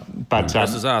 But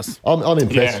impresses us. I'm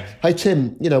impressed. Yeah. Hey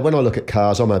Tim, when I look at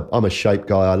cars, I'm a shape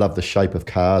guy. I love the shape of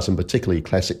cars, and particularly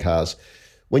classic cars.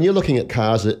 When you're looking at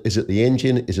cars, is it the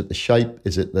engine? Is it the shape?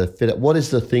 Is it the fit? What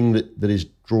is the thing that is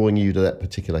drawing you to that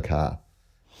particular car?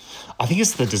 I think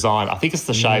it's the design. I think it's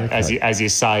the shape, okay. as you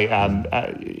say.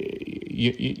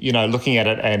 Looking at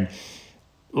it, and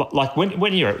like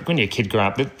when you're a kid growing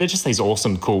up, they're just these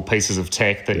awesome, cool pieces of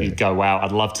tech that you go, "Wow,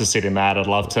 I'd love to sit in that. I'd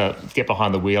love to get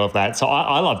behind the wheel of that." So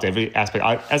I loved every aspect.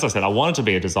 As I said, I wanted to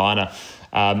be a designer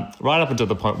right up until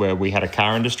the point where we had a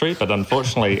car industry, but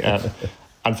unfortunately.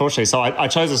 So I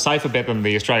chose a safer bet than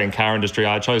the Australian car industry.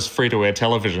 I chose free-to-air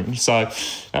television. So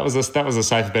that was a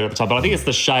safer bet at the time. But I think it's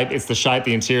the shape,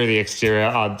 the interior, the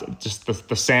exterior, just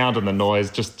the sound and the noise,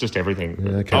 just everything.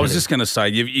 Yeah, okay. I was just going to say,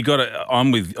 you got to.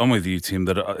 I'm with you, Tim.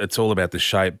 That it's all about the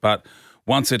shape, but.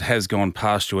 Once it has gone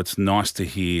past you, it's nice to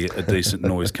hear a decent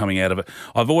noise coming out of it.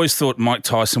 I've always thought Mike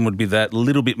Tyson would be that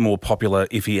little bit more popular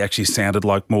if he actually sounded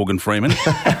like Morgan Freeman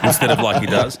instead of like he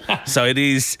does. So it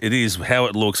is how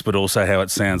it looks, but also how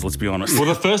it sounds, let's be honest. Well,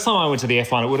 the first time I went to the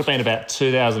F1, it would have been about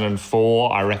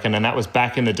 2004, I reckon, and that was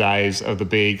back in the days of the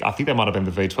big, I think they might have been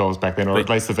the V12s back then, or at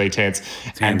least the V10s,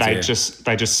 and they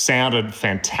just sounded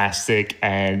fantastic,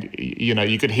 and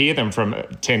you could hear them from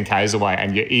 10 k's away,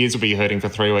 and your ears would be hurting for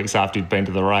 3 weeks after you'd been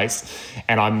to the race,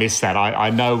 and I miss that. I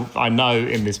know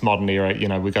in this modern era,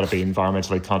 we've got to be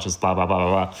environmentally conscious, blah, blah, blah,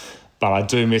 blah, blah. But I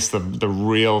do miss the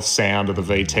real sound of the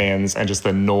V10s and just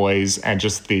the noise and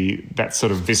just that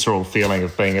sort of visceral feeling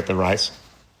of being at the race.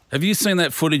 Have you seen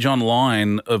that footage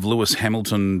online of Lewis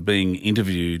Hamilton being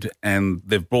interviewed, and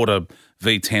they've brought a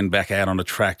V10 back out on a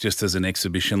track just as an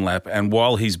exhibition lap, and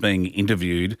while he's being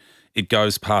interviewed, it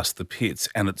goes past the pits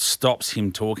and it stops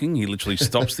him talking. He literally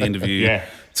stops the interview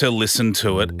to listen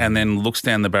to it and then looks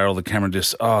down the barrel of the camera and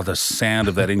just, the sound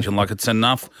of that engine. Like it's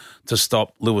enough to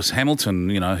stop Lewis Hamilton,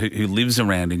 who lives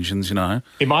around engines, I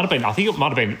think it might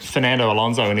have been Fernando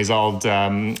Alonso in his old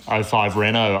 05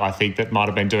 Renault, I think, that might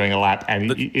have been doing a lap.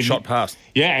 And shot past.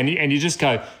 Yeah, and you just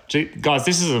go, "Gee, guys,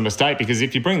 this is a mistake, because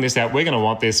if you bring this out, we're going to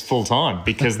want this full time,"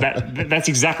 because that's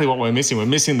exactly what we're missing. We're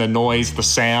missing the noise, the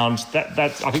sound. I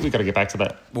think we've got to get back to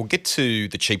that. We'll get to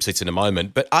the cheap seats in a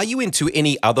moment, but are you into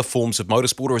any other forms of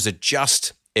motorsport, or is it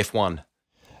just F1?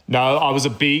 No, I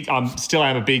still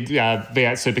am a big V8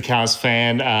 Supercars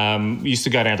fan. Used to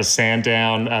go down to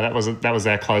Sandown. That was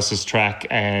our closest track,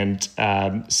 and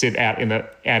sit out in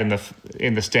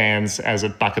the stands as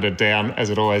it bucketed down, as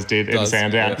it always did in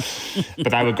Sandown. Yeah.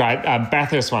 But they were great.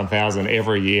 Bathurst 1000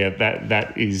 every year.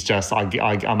 That is just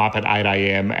I'm up at 8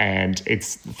 a.m. and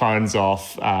it's phones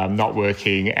off, not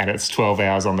working, and it's 12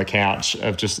 hours on the couch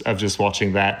of just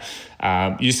watching that.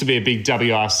 Used to be a big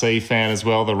WRC fan as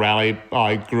well, the rally.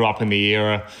 I grew up in the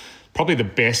era, probably the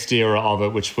best era of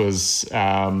it, which was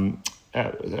Loeb.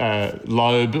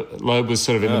 Loeb was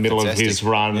sort of in the middle of his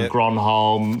run. Yep.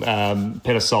 Gronholm,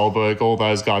 Peter Solberg, all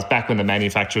those guys, back when the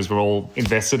manufacturers were all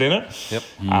invested in it. Yep.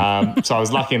 So I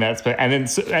was lucky in that. And then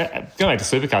going back to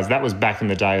supercars, that was back in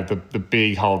the day of the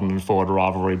big Holden and Ford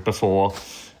rivalry before...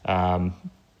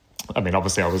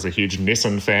 obviously, I was a huge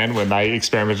Nissan fan when they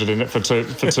experimented in it for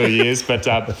 2 years. But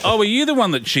were you the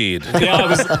one that cheered? Yeah,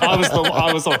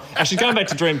 I was. Actually, going back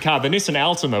to dream car, the Nissan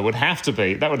Altima would have to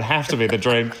be the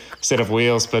dream set of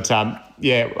wheels. But I'm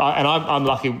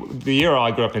lucky. The year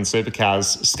I grew up in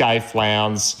supercars, Scaife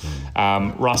Lowndes,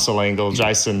 Russell Engel,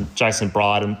 Jason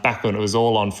Bryden, back when it was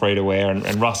all on free to air,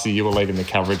 and Rusty, you were leading the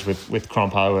coverage with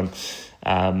Crompo and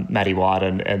Matty White,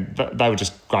 and they were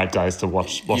just great days to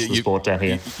watch the sport down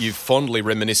here. You fondly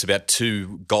reminisce about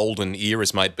two golden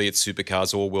eras, mate, be it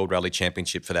Supercars or World Rally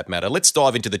Championship for that matter. Let's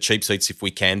dive into the cheap seats if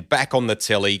we can. Back on the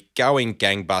telly, going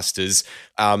gangbusters.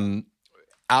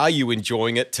 Are you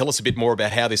enjoying it? Tell us a bit more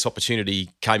about how this opportunity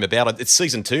came about. It's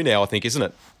season 2 now, I think, isn't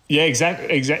it? Yeah,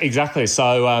 exactly.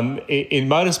 So in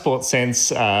motorsport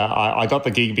sense, I got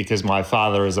the gig because my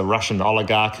father is a Russian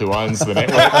oligarch who owns the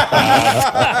network.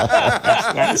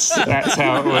 That's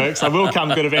how it works. I will come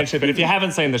good eventually, but if you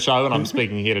haven't seen the show, and I'm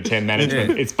speaking here to 10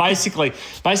 management, it's basically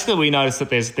we notice that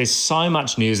there's so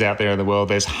much news out there in the world.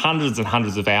 There's hundreds and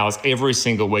hundreds of hours every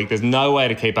single week. There's no way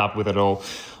to keep up with it all.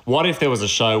 What if there was a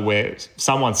show where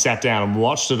someone sat down and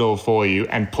watched it all for you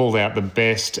and pulled out the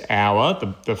best hour,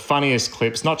 the funniest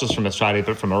clips, not just from Australia,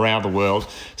 but from around the world,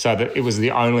 so that it was the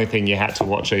only thing you had to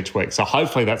watch each week? So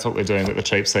hopefully that's what we're doing with the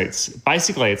cheap seats.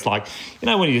 Basically, it's like,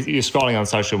 when you're scrolling on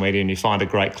social media and you find a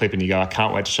great clip and you go, I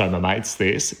can't wait to show my mates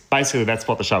this. Basically, that's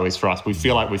what the show is for us. We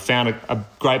feel like we found a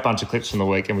great bunch of clips from the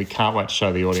week and we can't wait to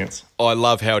show the audience. I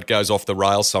love how it goes off the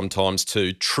rails sometimes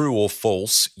too. True or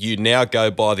false, you now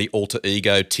go by the alter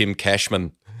ego Tim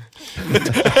Cashman.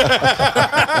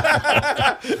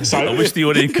 So I wish the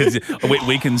audience could...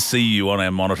 We can see you on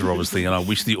our monitor, obviously, and I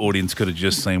wish the audience could have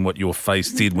just seen what your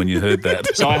face did when you heard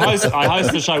that. So I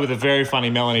host the show with a very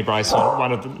funny Melanie Braceman,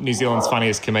 one of New Zealand's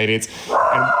funniest comedians,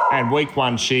 and week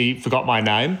 1 she forgot my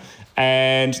name.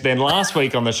 And then last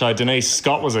week on the show, Denise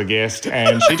Scott was a guest,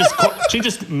 and she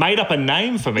just made up a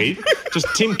name for me, just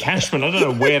Tim Cashman. I don't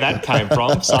know where that came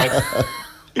from. So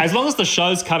as long as the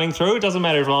show's cutting through, it doesn't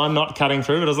matter if I'm not cutting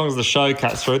through, but as long as the show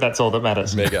cuts through, that's all that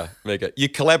matters. Mega. You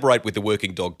collaborate with the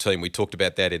Working Dog team. We talked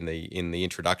about that in the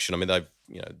introduction. I mean,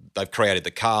 they've created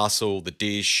the castle, the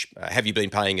dish. Have you been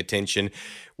paying attention?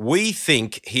 We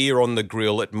think here on The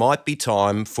Grill it might be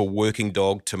time for Working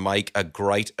Dog to make a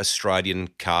great Australian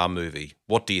car movie.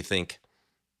 What do you think?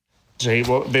 Gee,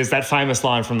 well, there's that famous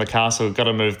line from the castle, got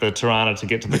to move the Tirana to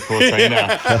get to the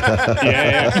Cortina.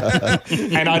 Yeah.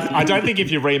 And I don't think if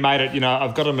you remade it,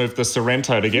 I've got to move the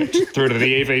Sorrento to get through to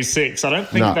the EV6. I don't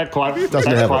think that quite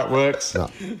works. No.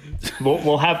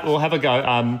 We'll have a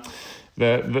go.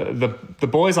 The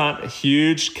boys aren't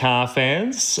huge car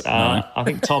fans. No. I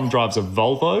think Tom drives a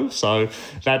Volvo, so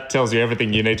that tells you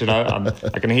everything you need to know.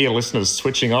 I can hear listeners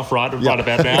switching off right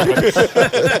about now.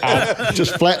 But,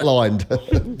 just flatlined.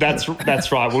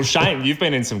 That's right. Well, Shane, you've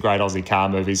been in some great Aussie car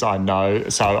movies, I know.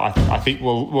 So I think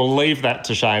we'll leave that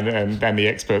to Shane and the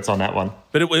experts on that one.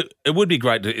 But it would be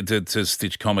great to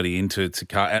stitch comedy into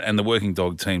car, and the Working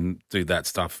Dog team do that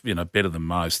stuff, better than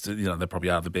most. They probably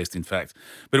are the best, in fact.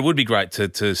 But it would be great to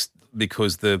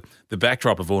because the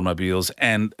backdrop of automobiles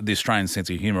and the Australian sense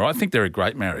of humour, I think they're a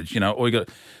great marriage.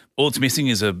 All it's missing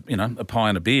is a pie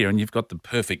and a beer, and you've got the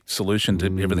perfect solution to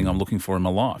everything I'm looking for in my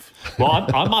life. Well,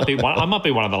 I might be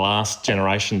one of the last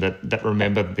generation that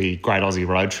remembered the Great Aussie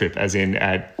Road Trip. As in,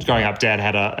 growing up, Dad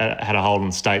had a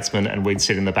Holden Statesman, and we'd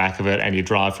sit in the back of it, and you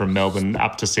drive from Melbourne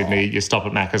up to Sydney. You stop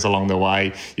at Macca's along the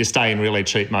way. You stay in really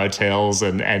cheap motels,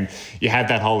 and you had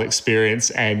that whole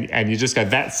experience, and you just go,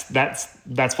 that's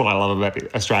what I love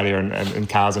about Australia and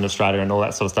cars in Australia and all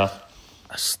that sort of stuff.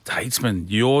 A Statesman.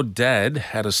 Your dad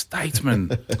had a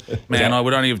Statesman. Man, I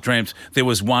would only have dreamt. There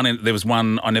was one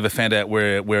I never found out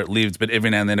where it lived, but every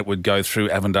now and then it would go through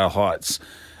Avondale Heights.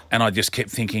 And I just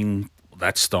kept thinking,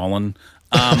 that's stolen.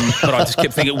 But I just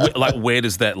kept thinking, like, where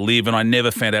does that live? And I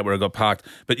never found out where it got parked.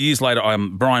 But years later,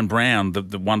 Brian Brown,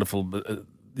 the wonderful,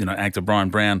 actor Brian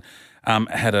Brown,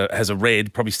 has a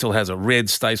red, probably still has a red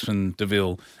Statesman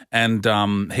DeVille, and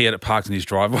he had it parked in his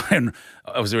driveway. And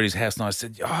I was there at his house, and I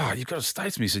said, "Oh, you've got a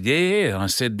Statesman?" He said, "Yeah." And I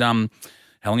said,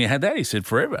 "How long you had that?" He said,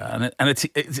 "Forever." And it's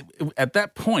at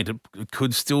that point, it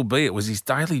could still be. It was his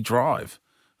daily drive.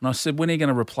 And I said, "When are you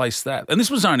going to replace that?" And this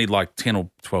was only like 10 or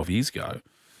 12 years ago.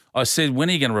 I said, "When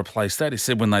are you going to replace that?" He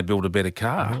said, "When they build a better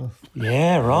car."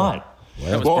 Yeah, right.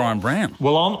 That was Brian Brown.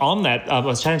 Well, on that, I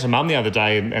was chatting to Mum the other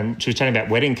day, and she was chatting about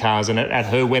wedding cars. And at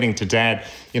her wedding to Dad,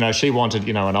 she wanted,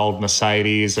 an old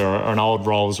Mercedes or an old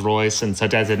Rolls Royce. And so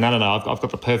Dad said, "No, I've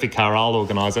got the perfect car. I'll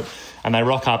organise it." And they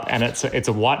rock up, and it's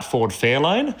a white Ford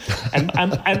Fairlane.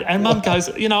 And Mum goes,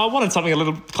 "I wanted something a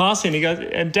little classy." And he goes,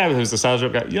 and Dad, who's the sales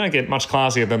rep, goes, "You don't get much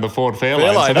classier than the Ford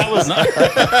Fairlane." So that was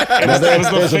it was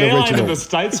the Fairlane and the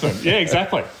Statesman. Yeah,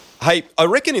 exactly. Hey, I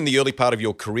reckon in the early part of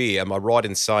your career, am I right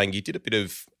in saying you did a bit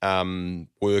of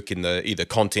work in the either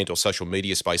content or social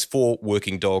media space for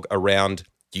Working Dog around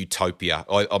Utopia?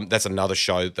 That's another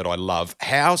show that I love.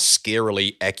 How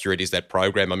scarily accurate is that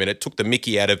program? I mean, it took the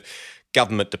mickey out of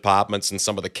government departments and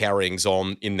some of the carryings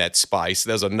on in that space.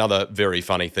 That was another very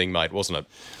funny thing, mate, wasn't it?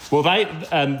 Well,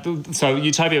 so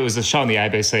Utopia was a show on the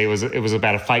ABC. It was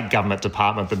about a fake government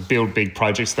department that built big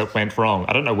projects that went wrong.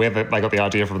 I don't know where they got the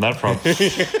idea from that from,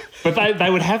 but they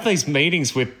would have these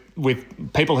meetings with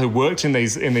people who worked in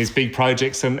these big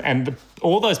projects, and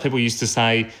all those people used to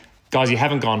say, "Guys, you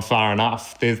haven't gone far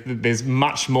enough. There's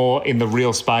much more in the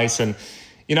real space." And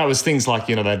it was things like,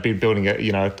 they'd be building a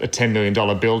 $10 million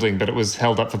building, but it was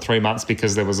held up for 3 months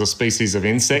because there was a species of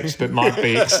insect that might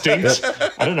be extinct.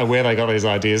 I don't know where they got these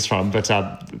ideas from, but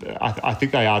I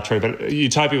think they are true. But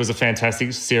Utopia was a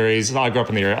fantastic series. I grew up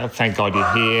in the era, Thank God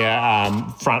You're Here,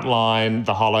 Frontline,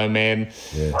 The Hollow Men.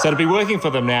 Yeah. So to be working for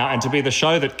them now and to be the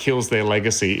show that kills their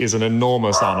legacy is an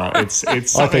enormous honour. It's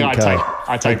something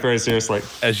I take very seriously.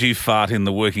 As you fart in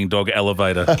the Working Dog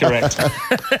elevator. Correct.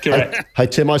 Hey,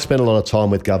 Tim, I spent a lot of time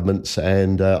with governments,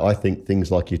 and I think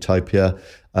things like Utopia,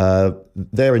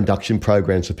 their induction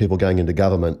programs for people going into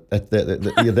government,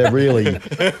 they're really...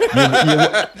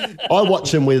 I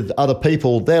watch them with other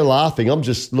people, they're laughing. I'm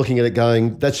just looking at it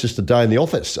going, that's just a day in the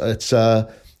office. It's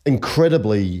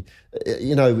incredibly...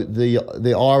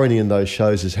 the irony in those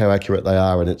shows is how accurate they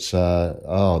are, and it's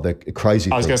they're crazy.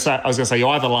 I was going to say you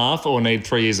either laugh or need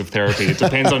 3 years of therapy. It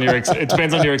depends on your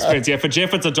experience. Yeah, for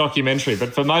Jeff it's a documentary,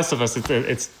 but for most of us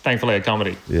it's thankfully a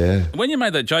comedy. Yeah. When you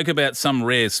made that joke about some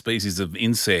rare species of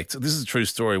insect, this is a true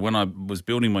story. When I was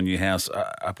building my new house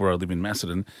up where I live in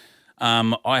Macedon,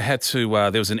 I had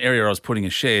to. There was an area I was putting a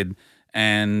shed.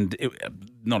 And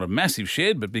not a massive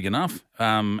shed, but big enough.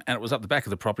 And it was up the back of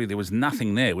the property. There was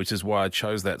nothing there, which is why I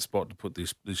chose that spot to put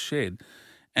this shed.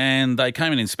 And they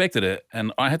came and inspected it,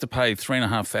 and I had to pay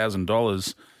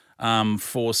 $3,500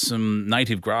 for some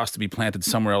native grass to be planted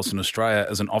somewhere else in Australia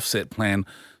as an offset plan.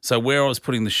 So where I was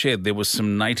putting the shed, there was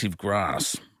some native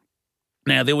grass.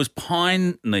 Now, there was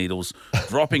pine needles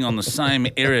dropping on the same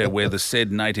area where the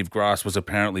said native grass was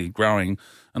apparently growing.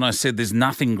 And I said, there's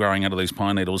nothing growing out of these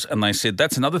pine needles. And they said,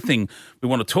 that's another thing we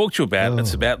want to talk to you about.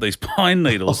 It's about these pine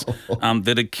needles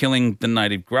that are killing the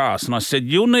native grass. And I said,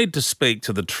 you'll need to speak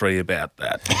to the tree about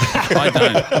that. I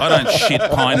don't shit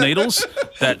pine needles.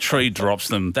 That tree drops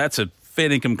them. That's a fair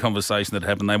income conversation that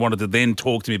happened. They wanted to then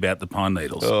talk to me about the pine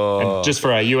needles. And just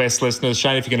for our US listeners,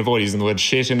 Shane, if you can avoid using the word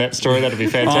shit in that story, that'd be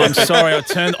fantastic. I'm sorry,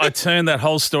 I turned that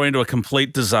whole story into a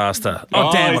complete disaster.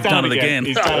 Damn, I've done it again.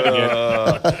 He's done it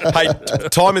again. Hey,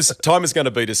 time is going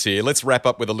to beat us here. Let's wrap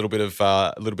up with a little bit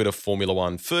of Formula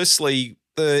One. Firstly,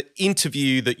 the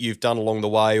interview that you've done along the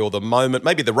way, or the moment,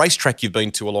 maybe the racetrack you've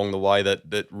been to along the way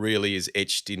that really is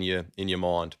etched in your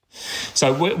mind.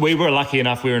 So we were lucky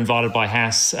enough. We were invited by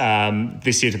Haas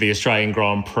this year to the Australian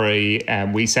Grand Prix,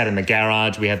 and we sat in the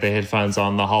garage. We had the headphones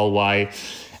on the whole way,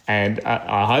 and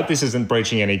I hope this isn't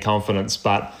breaching any confidence,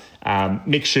 but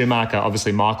Mick Schumacher,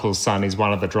 obviously Michael's son, is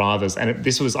one of the drivers, and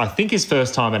this was, I think, his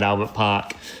first time at Albert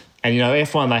Park. And,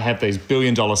 F1, they have these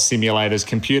billion-dollar simulators,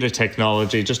 computer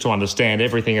technology, just to understand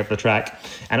everything at the track.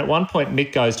 And at one point,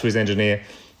 Mick goes to his engineer,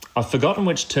 I've forgotten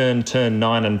which turn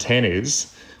 9 and 10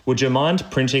 is. would you mind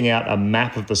printing out a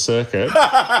map of the circuit?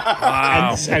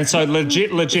 Wow. And so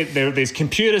legit, there are these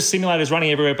computer simulators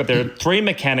running everywhere, but there are 3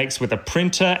 mechanics with a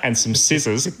printer and some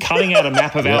scissors cutting out a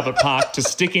map of Albert Park to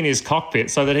stick in his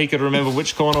cockpit so that he could remember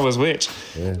which corner was which.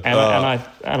 Yeah.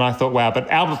 And I thought, wow, but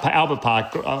Albert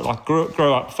Park,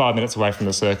 grew up 5 minutes away from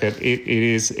the circuit.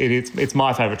 It's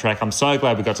my favourite track. I'm so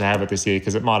glad we got to have it this year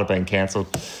because it might have been cancelled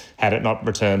had it not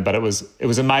returned. But it was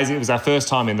amazing. It was our first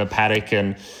time in the paddock,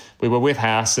 and we were with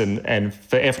Haas, and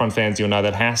for F1 fans, you'll know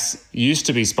that Haas used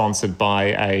to be sponsored by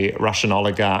a Russian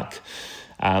oligarch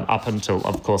up until,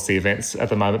 of course, the events at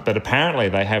the moment. But apparently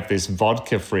they have this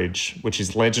vodka fridge, which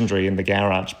is legendary in the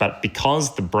garage. But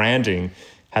because the branding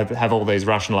have all these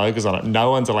Russian logos on it, no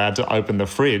one's allowed to open the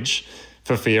fridge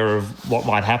for fear of what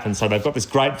might happen. So they've got this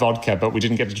great vodka, but we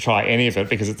didn't get to try any of it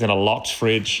because it's in a locked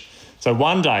fridge. So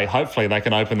one day, hopefully, they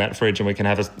can open that fridge and we can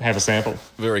have a sample.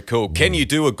 Very cool. Can you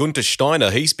do a Gunther Steiner?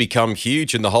 He's become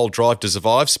huge in the whole Drive to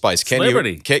Survive space.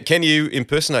 Celebrity. Can you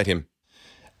impersonate him?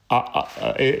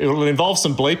 It will involve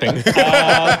some bleeping.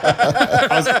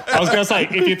 I was going to say,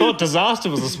 if you thought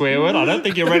disaster was a swear word, I don't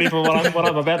think you're ready for what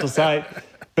I'm about to say.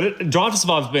 But Drive to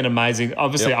Survive has been amazing.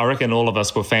 Obviously, I reckon all of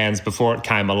us were fans before it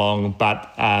came along.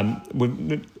 But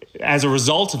as a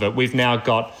result of it, we've now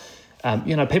got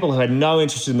people who had no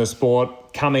interest in the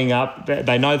sport coming up.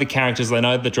 They know the characters, they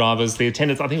know the drivers. The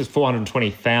attendance, I think it was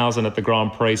 420,000 at the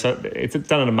Grand Prix. So it's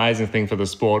done an amazing thing for the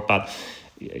sport. But,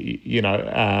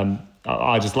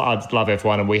 I just love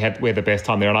F1, and we had the best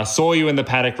time there. And I saw you in the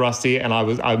paddock, Rusty, and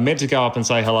I meant to go up and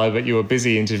say hello, but you were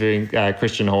busy interviewing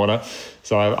Christian Horner,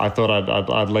 so I thought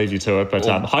I'd leave you to it. But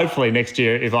hopefully next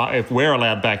year, if we're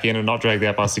allowed back in and not dragged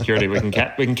out by security, we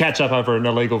can catch up over an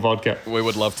illegal vodka. We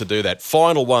would love to do that.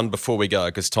 Final one before we go,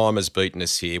 because time has beaten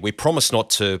us here. We promise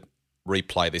not to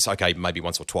replay this. Okay, maybe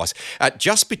once or twice.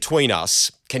 Just between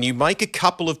us, can you make a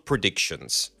couple of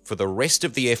predictions for the rest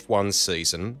of the F1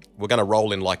 season? We're going to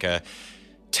roll in like a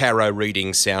tarot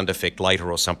reading sound effect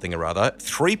later or something or other.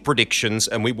 3 predictions,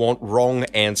 and we want wrong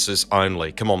answers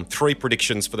only. Come on, 3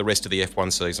 predictions for the rest of the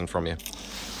F1 season from you.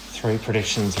 3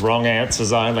 predictions, wrong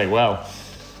answers only.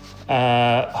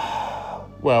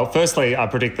 Well, firstly, I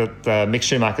predict that Mick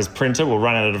Schumacher's printer will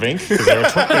run out of ink because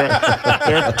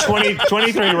there are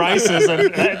 23 races,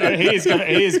 and he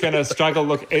is going to struggle.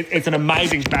 Look, it's an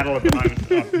amazing battle at the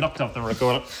moment. I've knocked off the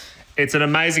recorder. It's an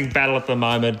amazing battle at the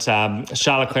moment. Charles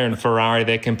Leclerc and Ferrari,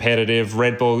 they're competitive.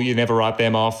 Red Bull, you never write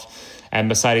them off. And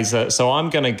Mercedes. So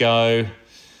I'm going to go,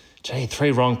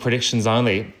 3 wrong predictions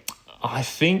only. I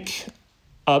think...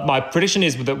 my prediction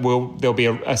is that there'll be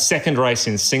a second race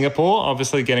in Singapore,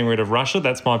 obviously getting rid of Russia.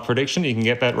 That's my prediction. You can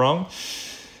get that wrong.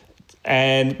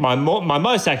 And my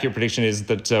most accurate prediction is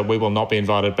that we will not be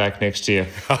invited back next year.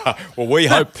 Well, we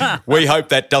hope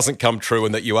that doesn't come true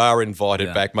and that you are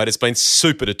invited back, mate. It's been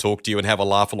super to talk to you and have a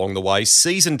laugh along the way.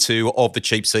 Season 2 of The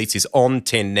Cheap Seats is on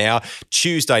 10 now,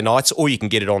 Tuesday nights, or you can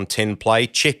get it on 10 Play.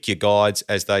 Check your guides,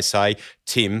 as they say.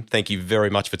 Tim, thank you very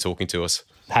much for talking to us.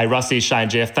 Hey, Rusty, Shane,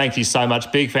 Jeff, thank you so much.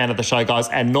 Big fan of the show, guys.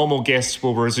 And normal guests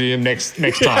will resume next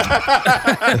time.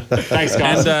 Thanks,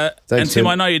 guys. And Tim,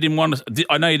 I know you didn't want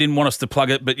us to plug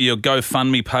it, but your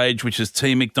GoFundMe page, which is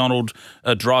T McDonald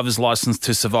driver's license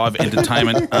to survive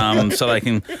entertainment, so they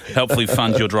can helpfully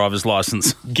fund your driver's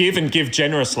license. Give and give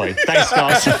generously. Thanks,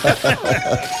 guys.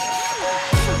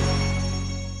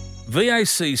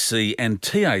 VACC and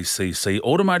TACC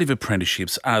automotive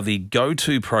apprenticeships are the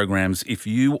go-to programs if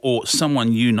you or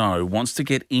someone you know wants to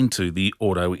get into the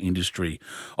auto industry.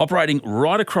 Operating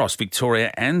right across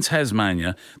Victoria and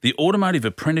Tasmania, the automotive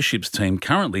apprenticeships team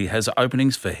currently has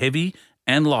openings for heavy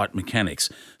and light mechanics.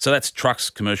 So that's trucks,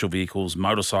 commercial vehicles,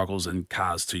 motorcycles and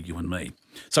cars to you and me.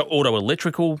 So auto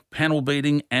electrical, panel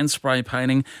beating and spray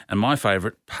painting, and my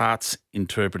favourite, parts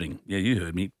interpreting. Yeah, you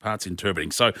heard me, parts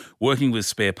interpreting. So working with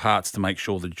spare parts to make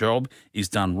sure the job is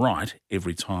done right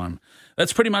every time.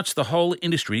 That's pretty much the whole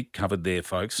industry covered there,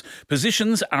 folks.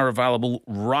 Positions are available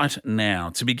right now.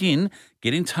 To begin,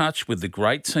 get in touch with the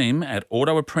great team at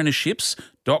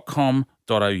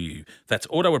autoapprenticeships.com.au. That's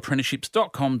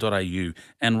autoapprenticeships.com.au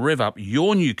and rev up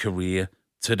your new career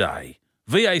today.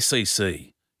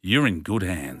 VACC. You're in good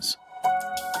hands.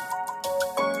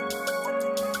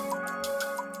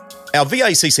 Our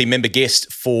VACC member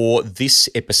guest for this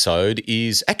episode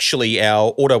is actually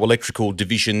our Auto Electrical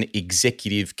Division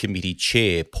Executive Committee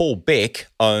Chair. Paul Beck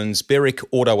owns Berwick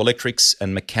Auto Electrics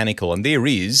and Mechanical, and there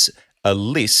is a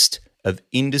list of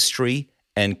industry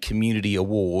and community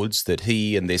awards that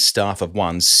he and their staff have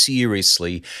won.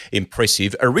 Seriously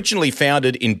impressive. Originally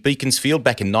founded in Beaconsfield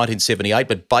back in 1978,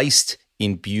 but based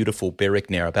in beautiful Berwick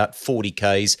now, about 40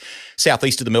 k's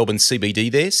southeast of the Melbourne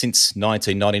CBD there since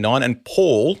 1999. And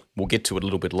Paul, we'll get to it a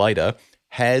little bit later,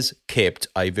 has kept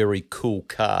a very cool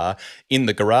car in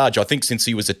the garage, I think since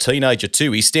he was a teenager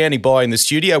too. He's standing by in the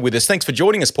studio with us. Thanks for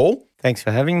joining us, Paul. Thanks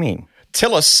for having me.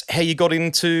 Tell us how you got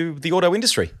into the auto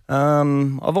industry.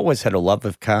 I've always had a love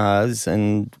of cars,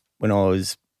 and when I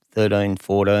was 13,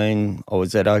 14, I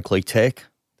was at Oakley Tech.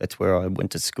 That's where I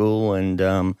went to school, and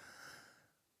I've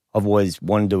always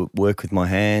wanted to work with my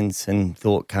hands and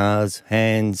thought cars,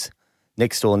 hands.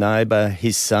 Next door neighbour,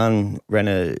 his son ran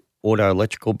a auto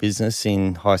electrical business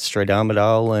in High Street,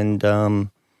 Armidale, and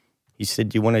he said,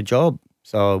 "Do you want a job?"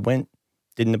 So I went,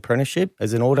 did an apprenticeship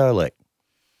as an auto elec.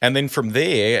 And then from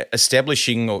there,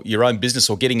 establishing your own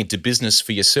business or getting into business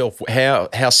for yourself,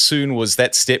 how soon was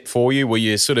that step for you? Were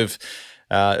you sort of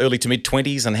early to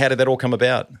mid-20s, and how did that all come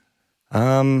about?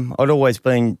 I'd always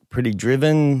been pretty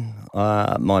driven.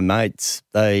 My mates,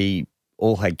 they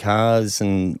all had cars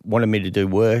and wanted me to do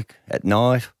work at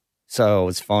night. So I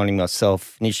was finding myself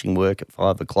finishing work at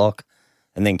 5 o'clock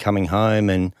and then coming home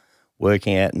and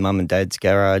working out in mum and dad's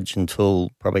garage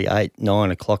until probably 8,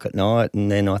 9 o'clock at night. And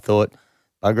then I thought,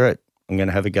 bugger it, I'm going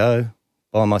to have a go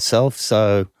by myself.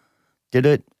 So did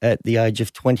it at the age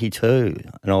of 22.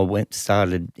 And I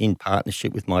started in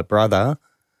partnership with my brother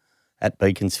at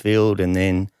Beaconsfield, and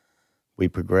then we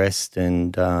progressed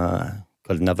and got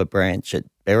another branch at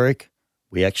Berwick.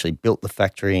 We actually built the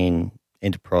factory in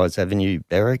Enterprise Avenue,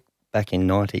 Berwick, back in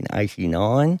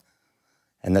 1989,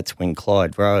 and that's when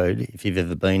Clyde Road, if you've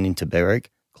ever been into Berwick,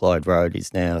 Clyde Road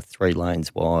is now 3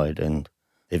 lanes wide, and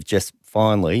they've just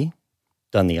finally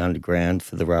done the underground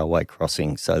for the railway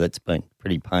crossing, so that's been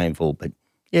pretty painful, but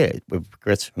yeah, we've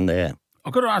progressed from there.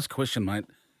 I've got to ask a question, mate,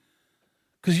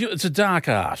 because it's a dark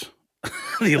art,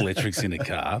 the electrics in a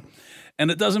car,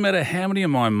 and it doesn't matter how many of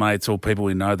my mates or people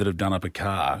we know that have done up a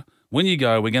car. When you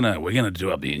go, we're gonna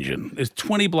do up the engine. There's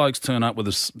 20 blokes turn up with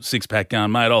a 6-pack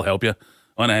gun, mate. I'll help you.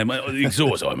 I know, mate, the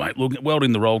exhaust, mate. Look,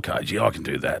 welding the roll cage, yeah, I can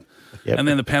do that. Yep. And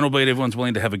then the panel beat, everyone's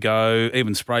willing to have a go.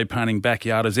 Even spray painting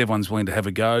backyarders, everyone's willing to have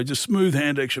a go. Just smooth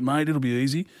hand action, mate. It'll be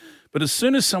easy. But as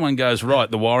soon as someone goes, right,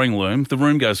 the wiring loom, the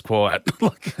room goes quiet.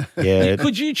 Yeah.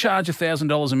 Could you charge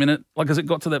 $1,000 a minute? Like, has it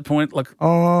got to that point? Like,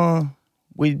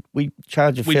 we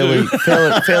charge a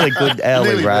fairly good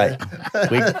hourly rate.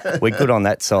 We're good on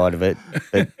that side of it.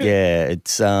 But yeah,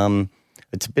 it's a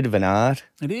bit of an art.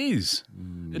 It is.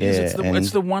 It is.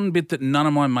 It's the one bit that none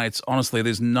of my mates, honestly,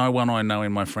 there's no one I know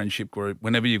in my friendship group,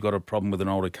 whenever you've got a problem with an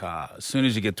older car, as soon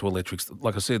as you get to electrics,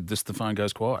 like I said, the phone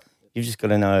goes quiet. You've just got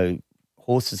to know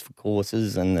horses for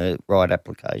courses and the right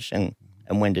application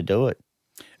and when to do it.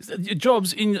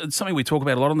 Jobs, something we talk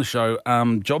about a lot on the show,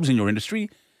 jobs in your industry.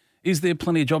 Is there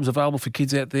plenty of jobs available for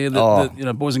kids out there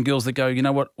that boys and girls that go, you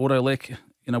know what, auto elec,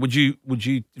 would you,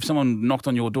 if someone knocked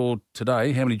on your door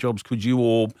today, how many jobs could you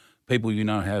or people you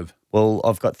know have? Well,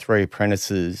 I've got 3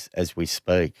 apprentices as we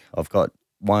speak. I've got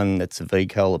one that's a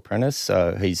VCAL apprentice,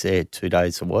 so he's there 2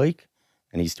 days a week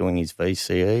and he's doing his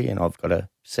VCE, and I've got a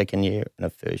second year and a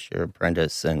first year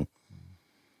apprentice, and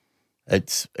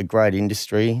it's a great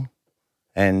industry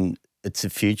and it's the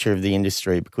future of the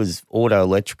industry because auto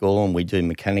electrical, and we do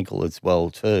mechanical as well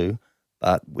too,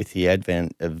 but with the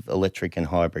advent of electric and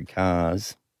hybrid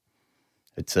cars,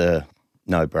 it's a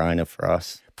no-brainer for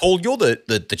us. Paul, you're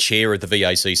the chair of the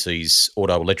VACC's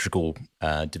auto electrical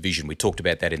division. We talked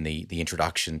about that in the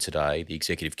introduction today, the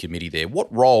executive committee there.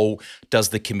 What role does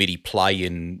the committee play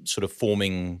in sort of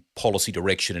forming policy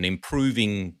direction and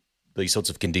improving these sorts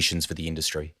of conditions for the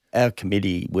industry? Our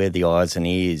committee, we're the eyes and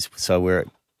ears, so we're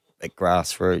at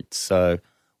grassroots. So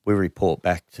we report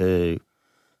back to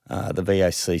the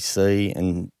VACC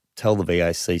and tell the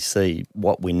VACC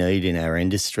what we need in our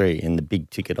industry, and the big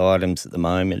ticket items at the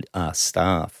moment are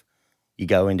staff. You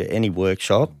go into any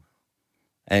workshop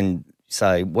and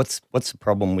say, what's the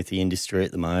problem with the industry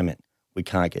at the moment? We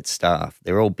can't get staff.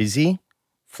 They're all busy,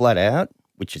 flat out,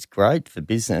 which is great for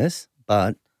business,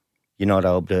 but you're not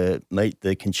able to meet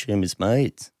the consumer's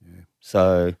needs. Yeah.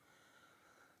 So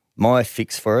my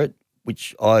fix for it,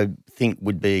 which I think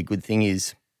would be a good thing,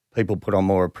 is people put on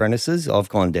more apprentices. I've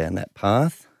gone down that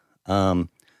path.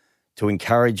 To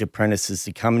encourage apprentices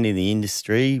to come into the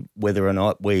industry, whether or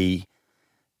not we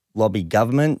lobby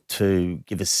government to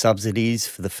give us subsidies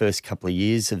for the first couple of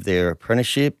years of their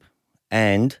apprenticeship,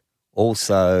 and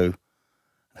also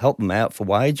help them out for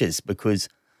wages, because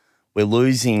we're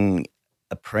losing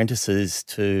apprentices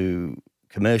to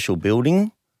commercial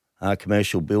building.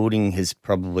 Commercial building has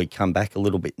probably come back a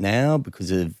little bit now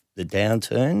because of the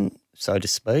downturn, so to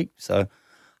speak. So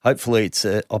hopefully it's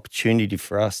an opportunity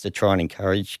for us to try and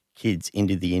encourage kids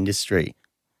into the industry.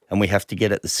 and we have to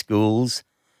get at the schools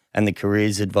and the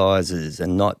careers advisors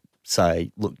and not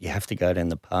say, look, you have to go down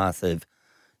the path of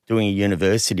doing a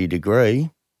university degree,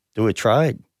 do a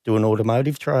trade, do an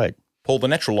automotive trade. Paul, the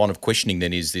natural line of questioning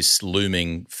then is this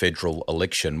looming federal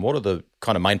election. What are the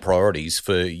kind of main priorities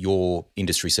for your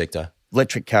industry sector?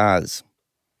 Electric cars,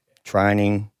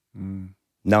 training,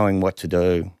 knowing what to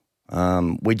do.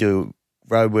 We do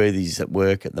roadworthies at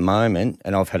work at the moment,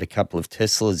 and I've had a couple of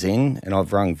Teslas in, and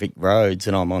I've rung Vic Roads,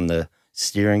 and I'm on the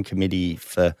steering committee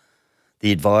for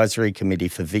the advisory committee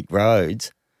for Vic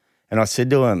Roads. And I said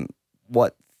to him,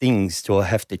 what things do I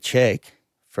have to check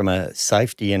from a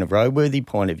safety and a roadworthy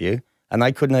point of view? And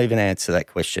they couldn't even answer that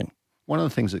question. One of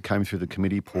the things that came through the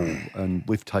committee, Paul, and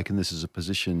we've taken this as a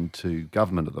position to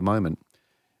government at the moment,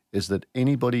 is that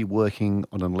anybody working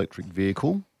on an electric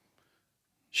vehicle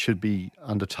should be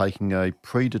undertaking a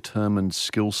predetermined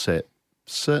skill set,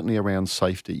 certainly around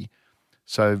safety.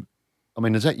 So, I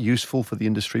mean, is that useful for the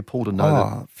industry, Paul, to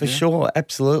know that? For sure,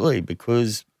 absolutely,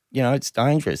 because, it's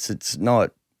dangerous. It's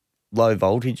not low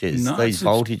voltages. No, These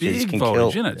voltages big can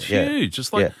voltage, kill. Isn't it? It's huge.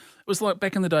 It's like it was like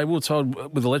back in the day we were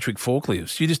told with electric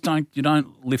forklifts, you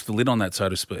don't lift the lid on that, so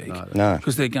to speak. No.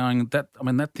 Because they're going that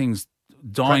thing's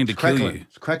dying to kill you.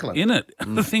 It's crackling. In it.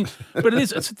 The thing, but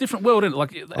it's a different world, isn't it?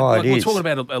 Like, it we're is. talking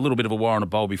about a little bit of a wire on a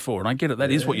bulb before, and I get it.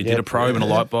 That is what you did, a probe and a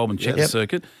light bulb and check the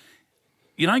circuit.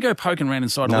 You don't go poking around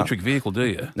inside an electric vehicle, do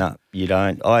you? No, you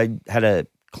don't. I had a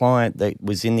client that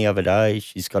was in the other day.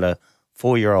 She's got a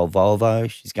 4-year-old Volvo.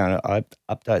 She's going to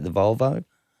update the Volvo,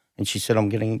 and she said, I'm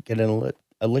going to get an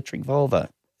electric Volvo.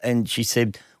 And she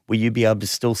said, will you be able to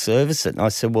still service it? And I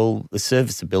said, well, the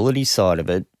serviceability side of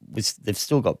it, they've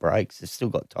still got brakes, they've still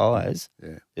got tyres,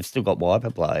 they've still got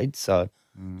wiper blades, so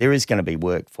there is going to be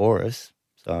work for us.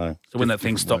 So when that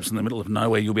thing stops in the middle of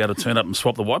nowhere, you'll be able to turn up and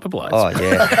swap the wiper blades. Oh,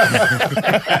 yeah.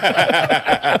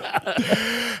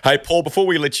 Hey, Paul, before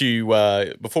we let you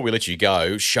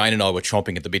go, Shane and I were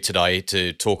chomping at the bit today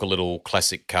to talk a little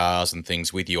classic cars and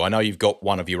things with you. I know you've got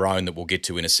one of your own that we'll get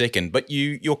to in a second, but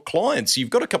your clients,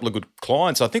 you've got a couple of good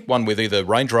clients. I think one with either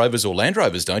Range Rovers or Land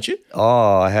Rovers, don't you?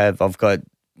 Oh, I have. I've got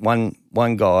one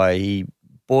guy, he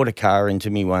bought a car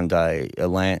into me one day, a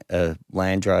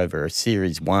Land Rover, a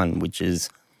Series 1, which is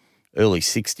early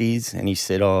 60s, and he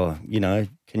said,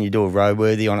 can you do a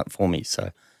roadworthy on it for me? So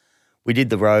we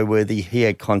did the roadworthy. He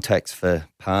had contacts for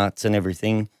parts and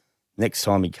everything. Next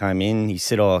time he came in, he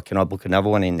said, can I book another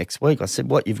one in next week? I said,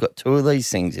 what, you've got 2 of these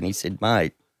things? And he said,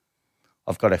 mate,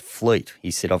 I've got a fleet. He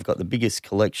said, I've got the biggest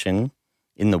collection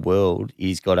in the world.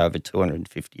 He's got over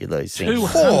 250 of these things.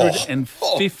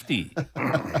 250.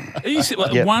 You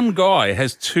said, one guy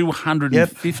has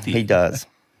 250. Yep, he does.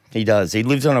 He does. He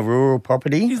lives on a rural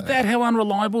property. Is that how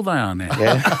unreliable they are now?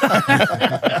 Yeah.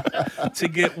 To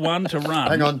get one to run.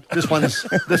 Hang on, this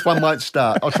one won't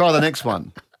start. I'll try the next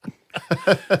one.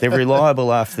 They're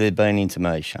reliable after they've been into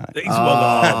me, Shane.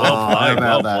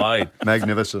 Well played.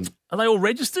 Magnificent. Are they all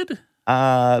registered?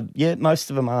 Yeah, most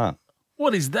of them are.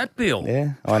 What is that, Bill?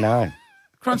 Yeah, I know.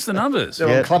 Crunch the numbers.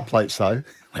 They're on club plates, though.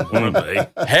 They want to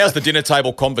be. How's the dinner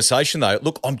table conversation, though?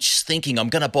 Look, I'm just thinking I'm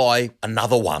going to buy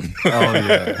another one. Oh,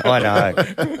 yeah. I know.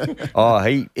 Oh,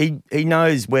 he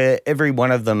knows where every one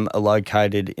of them are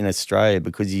located in Australia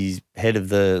because he's head of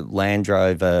the Land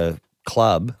Rover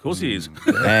club. Of course he is.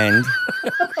 And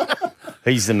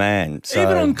he's the man. So.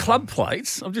 Even on club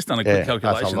plates, I've just done a quick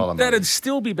calculation. That's a lot of money. That'd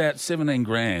still be about 17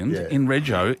 grand Yeah. in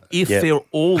Rego if they're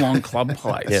all on club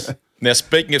plates. Yep. Now,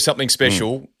 speaking of something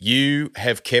special, you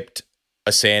have kept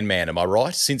a Sandman, am I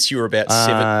right? Since you were about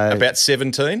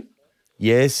 17?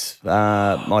 Yes.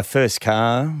 My first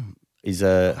car is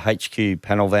a HQ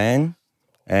panel van,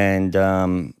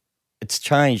 and it's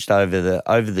changed over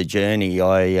the journey.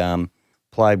 I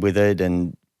played with it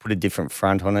and put a different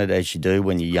front on it, as you do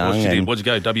when you're young. What'd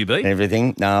you go, WB? And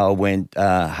everything. No, I went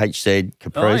HZ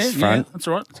Caprice front. Yeah, that's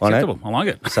all right. It's on acceptable. I like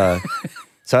it.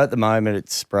 So at the moment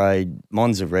it's sprayed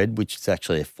Monza red, which is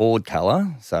actually a Ford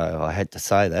colour. So I had to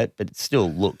say that, but it still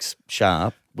looks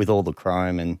sharp with all the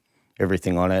chrome and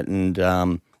everything on it. And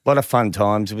a lot of fun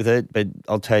times with it. But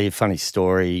I'll tell you a funny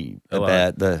story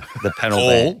about the panel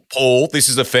van. Paul, this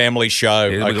is a family show,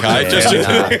 okay?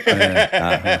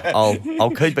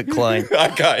 I'll keep it clean.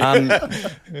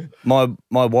 Okay. My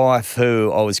wife,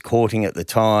 who I was courting at the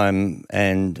time,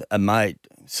 and a mate.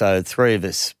 So 3 of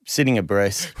us sitting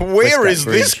abreast. Where is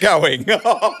this going?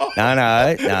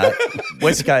 No.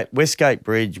 Westgate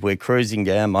Bridge. We're cruising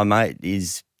down. My mate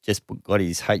is just got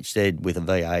his HZ with a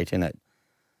V8 in it,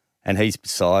 and he's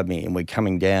beside me. And we're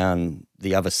coming down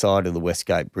the other side of the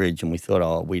Westgate Bridge, and we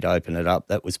thought, we'd open it up.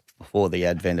 That was before the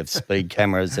advent of speed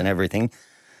cameras and everything.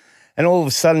 And all of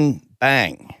a sudden,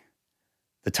 bang!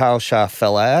 the tail shaft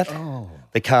fell out.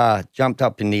 The car jumped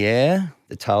up in the air.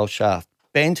 The tail shaft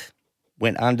bent,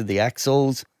 went under the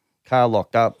axles. Car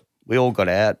locked up. We all got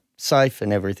out, safe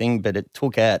and everything, but it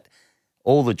took out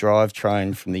all the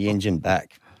drivetrain from the engine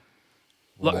back.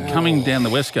 Look, coming down the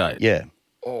West Gate. Yeah.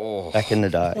 Back in the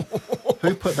day.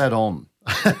 Who put that on?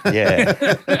 Yeah.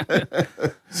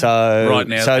 So Right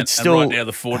now, so it's still. right now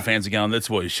the Ford fans are going, that's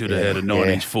why you should have had a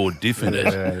 9-inch Ford diff in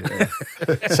it.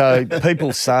 So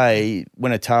people say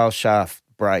when a tail shaft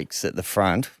breaks at the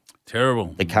front,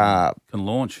 Terrible. the car Can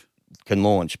launch. can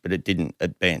launch, but it didn't.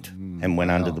 It bent and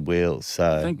went under the wheels.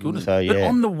 So Thank goodness. So But yeah.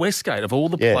 on the West Gate, of all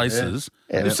the places,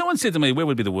 if someone said to me, where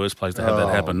would be the worst place to have that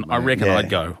happen? I reckon Yeah. I'd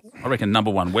go. I reckon number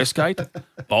one, West Gate,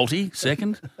 Balti,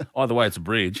 second. Either way, it's a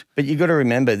bridge. But you got to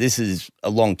remember, this is a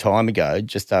long time ago,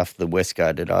 just after the West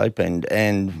Gate had opened,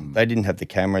 and they didn't have the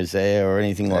cameras there or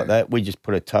anything like that. We just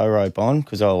put a tow rope on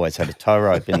because I always had a tow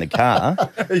rope in the car.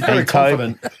 He's very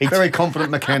confident. Very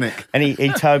confident mechanic. And he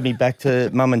towed me back to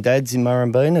Mum and Dad's in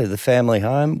Murrumbina, the family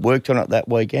home. Worked on it that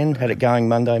weekend. Had it going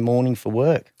Monday morning for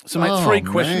work. So, mate, Oh,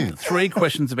 three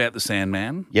questions about the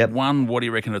Sandman. Yep. One, what do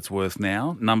you reckon it's worth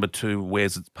now? Number two,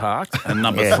 where's it parked? And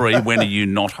number three, when are you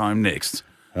not home next?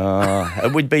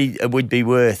 It would be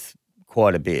worth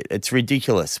quite a bit. It's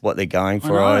ridiculous what they're going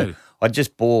for. I know. I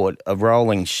just bought a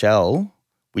rolling shell,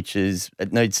 which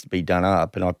it needs to be done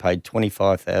up, and I paid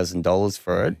 $25,000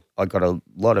 for it. I got a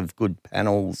lot of good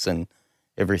panels and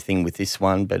everything with this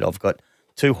one, but I've got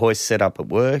 2 hoists set up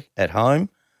at home,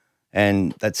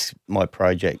 and that's my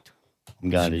project. I'm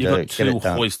going to You've got get 2 it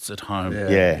done. hoists at home.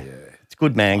 Yeah. It's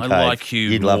good man I cave. like you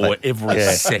You'd more love it. every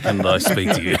second I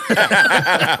speak to you.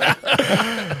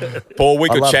 Paul, we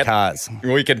I could love chat. cars.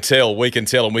 We can tell,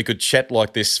 and we could chat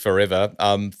like this forever.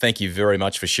 Thank you very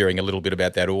much for sharing a little bit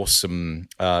about that awesome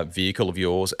vehicle of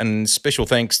yours, and special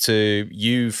thanks to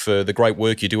you for the great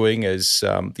work you're doing as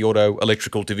the Auto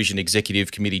Electrical Division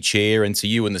Executive Committee Chair, and to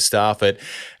you and the staff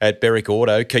at Berwick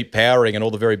Auto. Keep powering, and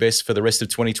all the very best for the rest of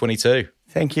 2022.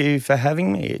 Thank you for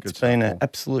having me. It's been an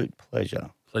absolute pleasure.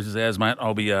 Pleasure's ours, mate.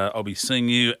 I'll be seeing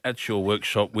you at your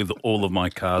workshop with all of my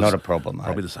cars. Not a problem, mate.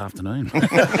 Probably this afternoon. All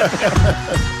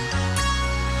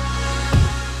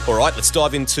right, let's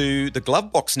dive into the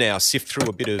glove box now. Sift through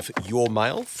a bit of your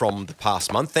mail from the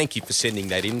past month. Thank you for sending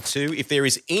that in too. If there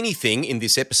is anything in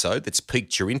this episode that's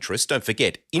piqued your interest, don't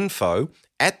forget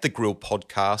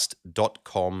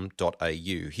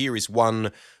info@thegrillpodcast.com.au. Here is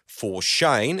one for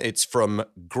Shane. It's from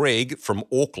Greg from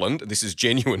Auckland. This is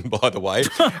genuine, by the way.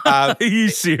 Are you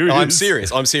serious? I'm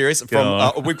serious.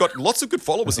 We've got lots of good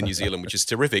followers in New Zealand, which is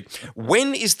terrific.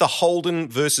 When is the Holden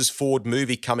versus Ford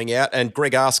movie coming out? And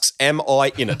Greg asks, am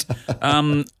I in it?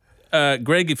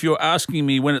 Greg, if you're asking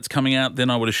me when it's coming out, then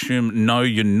I would assume no,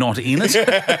 you're not in it.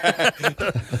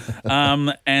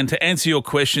 And to answer your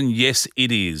question, yes,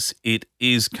 it is. It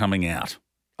is coming out.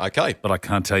 Okay. But I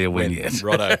can't tell you when yet.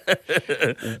 Righto.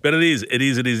 But it is.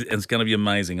 It's going to be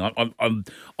amazing.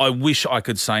 I wish I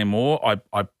could say more.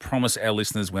 I promise our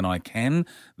listeners when I can,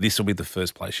 this will be the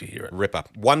first place you hear it. Ripper.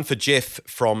 One for Jeff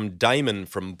from Damon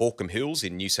from Borkham Hills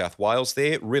in New South Wales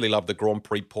there. Really love the Grand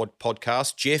Prix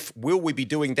podcast. Jeff, will we be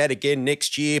doing that again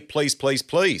next year? Please, please,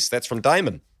 please. That's from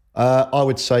Damon. I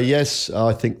would say yes.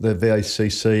 I think the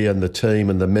VACC and the team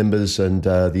and the members and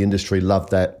the industry love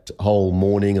that whole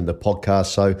morning and the podcast.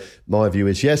 So my view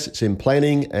is yes, it's in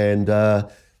planning, and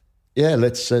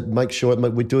let's make sure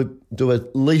we do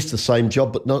at least the same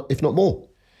job, but not if not more.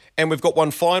 And we've got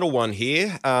one final one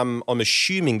here. I'm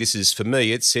assuming this is for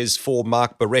me. It says for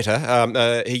Mark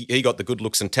Beretta. He got the good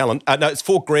looks and talent. No, it's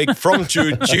for Greg from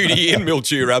Judy in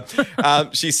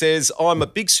Mildura. She says, I'm a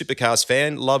big supercars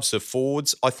fan, loves her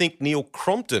Fords. I think Neil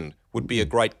Crompton would be a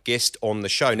great guest on the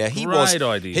show. Now, he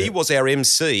was our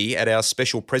MC at our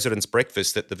special President's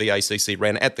Breakfast that the VACC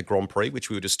ran at the Grand Prix, which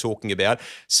we were just talking about.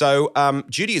 So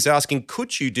Judy is asking,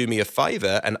 could you do me a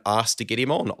favour and ask to get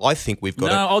him on? I think we've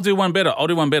got I'll do one better.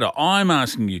 I'm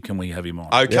asking you, can we have him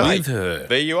on? Okay. With her.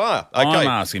 There you are. Okay. I'm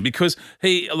asking because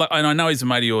and I know he's a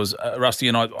mate of yours, Rusty,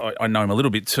 and I know him a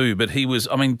little bit too, but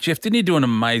Jeff, didn't he do an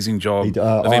amazing job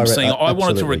of emceeing? I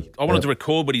wanted to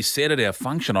record what he said at our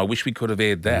function. I wish we could have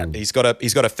aired that. He's got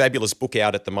a fabulous book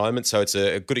out at the moment, so it's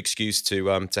a good excuse to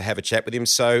have a chat with him.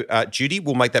 So, Judy,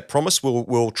 we'll make that promise.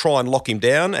 We'll try and lock him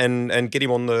down and get him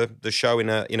on the show in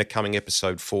a coming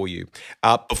episode for you.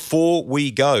 Before we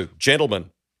go,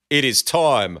 gentlemen, it is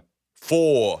time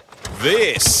for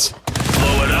this.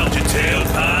 Blow it out your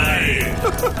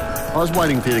tailpipe. I was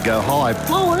waiting for you to go high.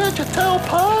 Blow it out your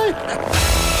tailpipe.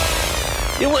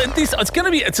 Yeah, well,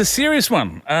 it's a serious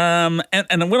one. And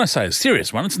when I say a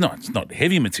serious one, it's not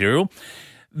heavy material.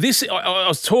 I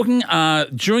was talking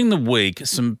during the week.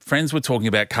 Some friends were talking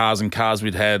about cars and cars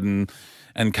we'd had, and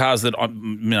cars that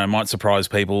might surprise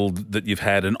people that you've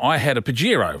had. And I had a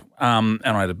Pajero, and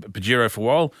I had a Pajero for a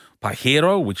while,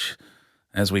 Pajero, which,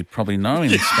 as we probably know,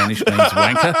 in Spanish means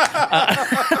wanker.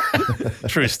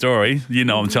 True story. You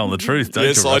know I'm telling the truth, don't you?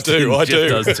 Yes, I do.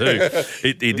 Jeff does too.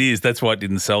 It is. That's why it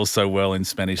didn't sell so well in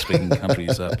Spanish-speaking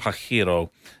countries. Pajero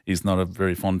is not a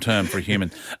very fond term for a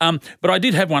human. But I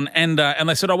did have one, and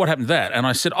they said, "Oh, what happened to that?" And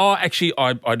I said, "Oh, actually,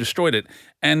 I destroyed it."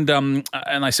 And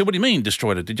I said, "What do you mean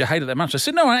destroyed it? Did you hate it that much?" I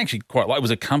said, "No, I actually quite like it. It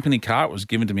was a company car. It was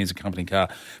given to me as a company car."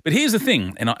 But here's the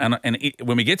thing,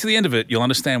 when we get to the end of it, you'll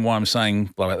understand why I'm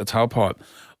saying blow out the tailpipe.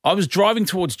 I was driving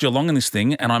towards Geelong in this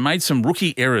thing, and I made some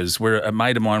rookie errors where a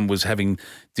mate of mine was having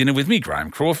dinner with me, Graham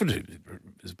Crawford, who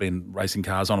has been racing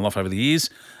cars on and off over the years,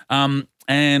 and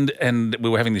we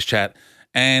were having this chat.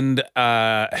 And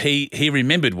he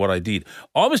remembered what I did.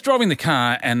 I was driving the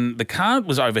car, and the car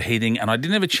was overheating, and I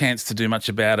didn't have a chance to do much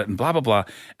about it, and blah, blah, blah.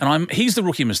 And here's the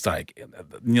rookie mistake.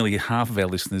 Nearly half of our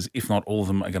listeners, if not all of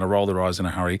them, are going to roll their eyes in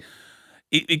a hurry.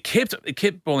 It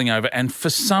kept boiling over, and for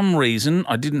some reason,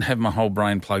 I didn't have my whole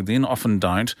brain plugged in, often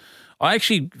don't. I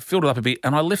actually filled it up a bit,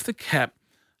 and I left the cap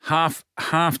half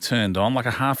turned on, like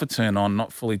a half a turn on,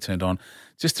 not fully turned on,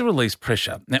 just to release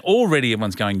pressure. Now, already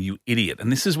everyone's going, you idiot.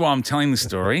 And this is why I'm telling the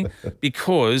story,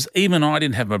 because even I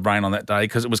didn't have my brain on that day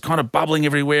because it was kind of bubbling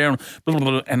everywhere. And, blah,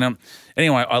 blah, blah. And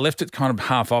anyway, I left it kind of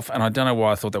half off, and I don't know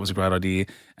why I thought that was a great idea.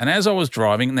 And as I was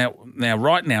driving, now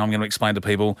right now I'm going to explain to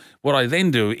people, what I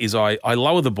then do is I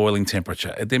lower the boiling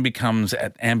temperature. It then becomes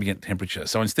at ambient temperature.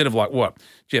 So instead of like what,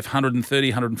 Jeff, 130,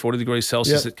 140 degrees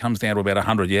Celsius, It comes down to about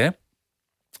 100, yeah?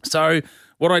 So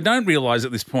what I don't realise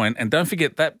at this point, and don't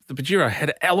forget that the Pajero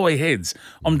had alloy heads.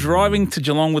 I'm driving to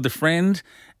Geelong with a friend,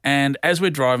 and as we're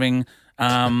driving,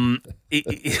 all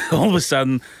of a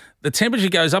sudden the temperature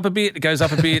goes up a bit,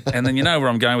 and then you know where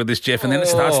I'm going with this, Jeff, and then it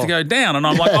starts to go down, and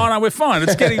I'm like, oh, no, we're fine.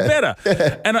 It's getting better.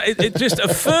 And it just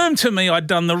affirmed to me I'd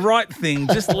done the right thing.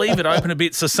 Just leave it open a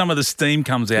bit so some of the steam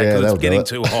comes out because it's getting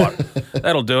too hot.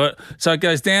 That'll do it. So it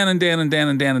goes down and down and down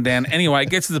and down and down. Anyway, it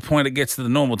gets to the point, it gets to the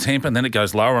normal temp, and then it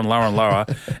goes lower and lower and lower.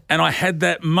 And I had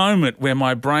that moment where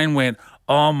my brain went,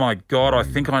 oh, my God, I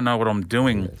think I know what I'm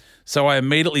doing. So I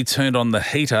immediately turned on the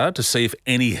heater to see if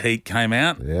any heat came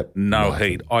out. Yep. No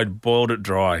heat. I'd boiled it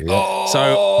dry. Yep.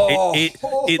 So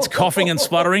it's coughing and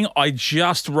spluttering. I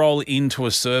just roll into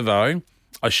a servo.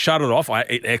 I shut it off.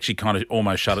 It actually kind of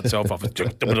almost shut itself off.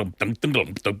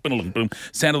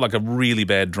 Sounded like a really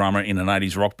bad drummer in an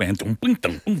 80s rock band.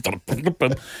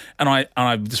 And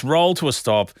I just roll to a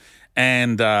stop.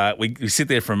 And we sit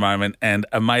there for a moment, and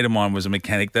a mate of mine was a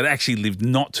mechanic that actually lived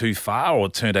not too far, or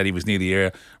it turned out he was near the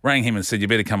area, rang him and said, you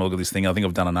better come look at this thing. I think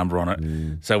I've done a number on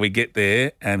it. So we get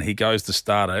there, and he goes to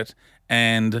start it,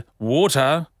 and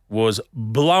water was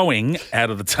blowing out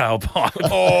of the tailpipe.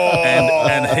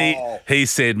 And he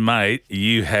said, mate,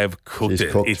 you have cooked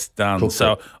it. It's done.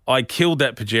 So I killed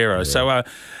that Pajero. Yeah. So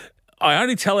I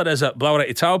only tell it as a blow it out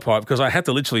your tailpipe because I had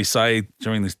to literally say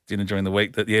during this dinner during the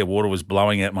week that, water was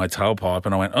blowing out my tailpipe.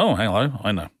 And I went, oh, hello,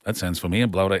 I know. That sounds familiar,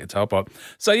 blow it out your tailpipe.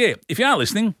 So, if you are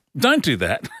listening, don't do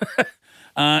that.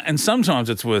 And sometimes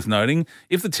it's worth noting,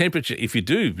 if the temperature, if you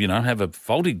do, have a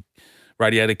faulty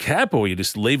radiator cap or you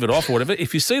just leave it off or whatever,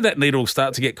 if you see that needle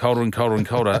start to get colder and colder and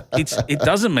colder, it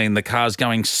doesn't mean the car's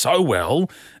going so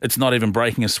well, it's not even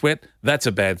breaking a sweat. That's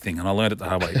a bad thing. And I learned it the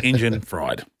hard way. Engine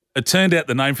fried. It turned out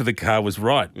the name for the car was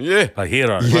right. Yeah.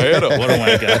 Pajero. What a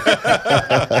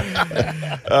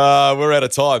wanker. We're out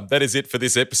of time. That is it for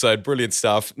this episode. Brilliant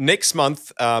stuff. Next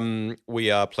month, we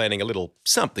are planning a little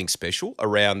something special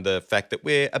around the fact that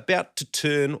we're about to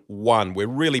turn 1. We're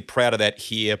really proud of that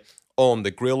here on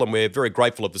The Grill, and we're very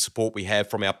grateful of the support we have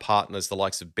from our partners, the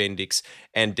likes of Bendix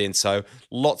and Denso.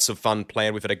 Lots of fun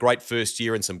planned. We've had a great first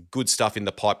year and some good stuff in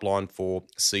the pipeline for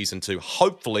season 2.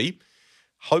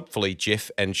 Hopefully, Jeff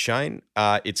and Shane,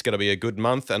 it's going to be a good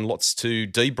month and lots to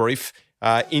debrief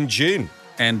in June.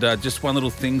 And just one little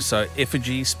thing, so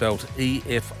effigy spelt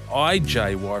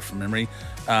E-F-I-J-Y from memory,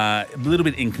 a little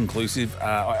bit inconclusive.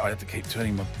 I had to keep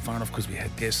turning my phone off because we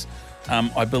had guests.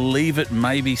 I believe it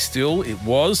may be still. It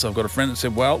was. I've got a friend that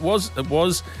said, well, it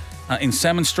was in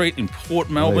Salmon Street in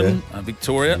Port Melbourne,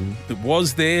 Victoria. It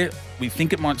was there. We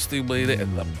think it might still be there.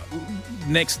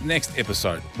 Next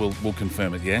episode, we'll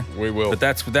confirm it, yeah? We will. But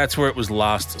that's where it was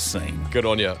last seen. Good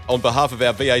on you. On behalf of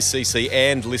our VACC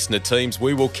and listener teams,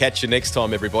 we will catch you next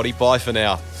time, everybody. Bye for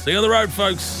now. See you on the road,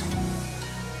 folks.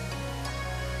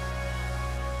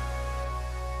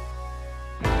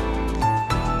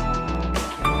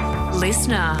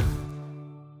 Listener.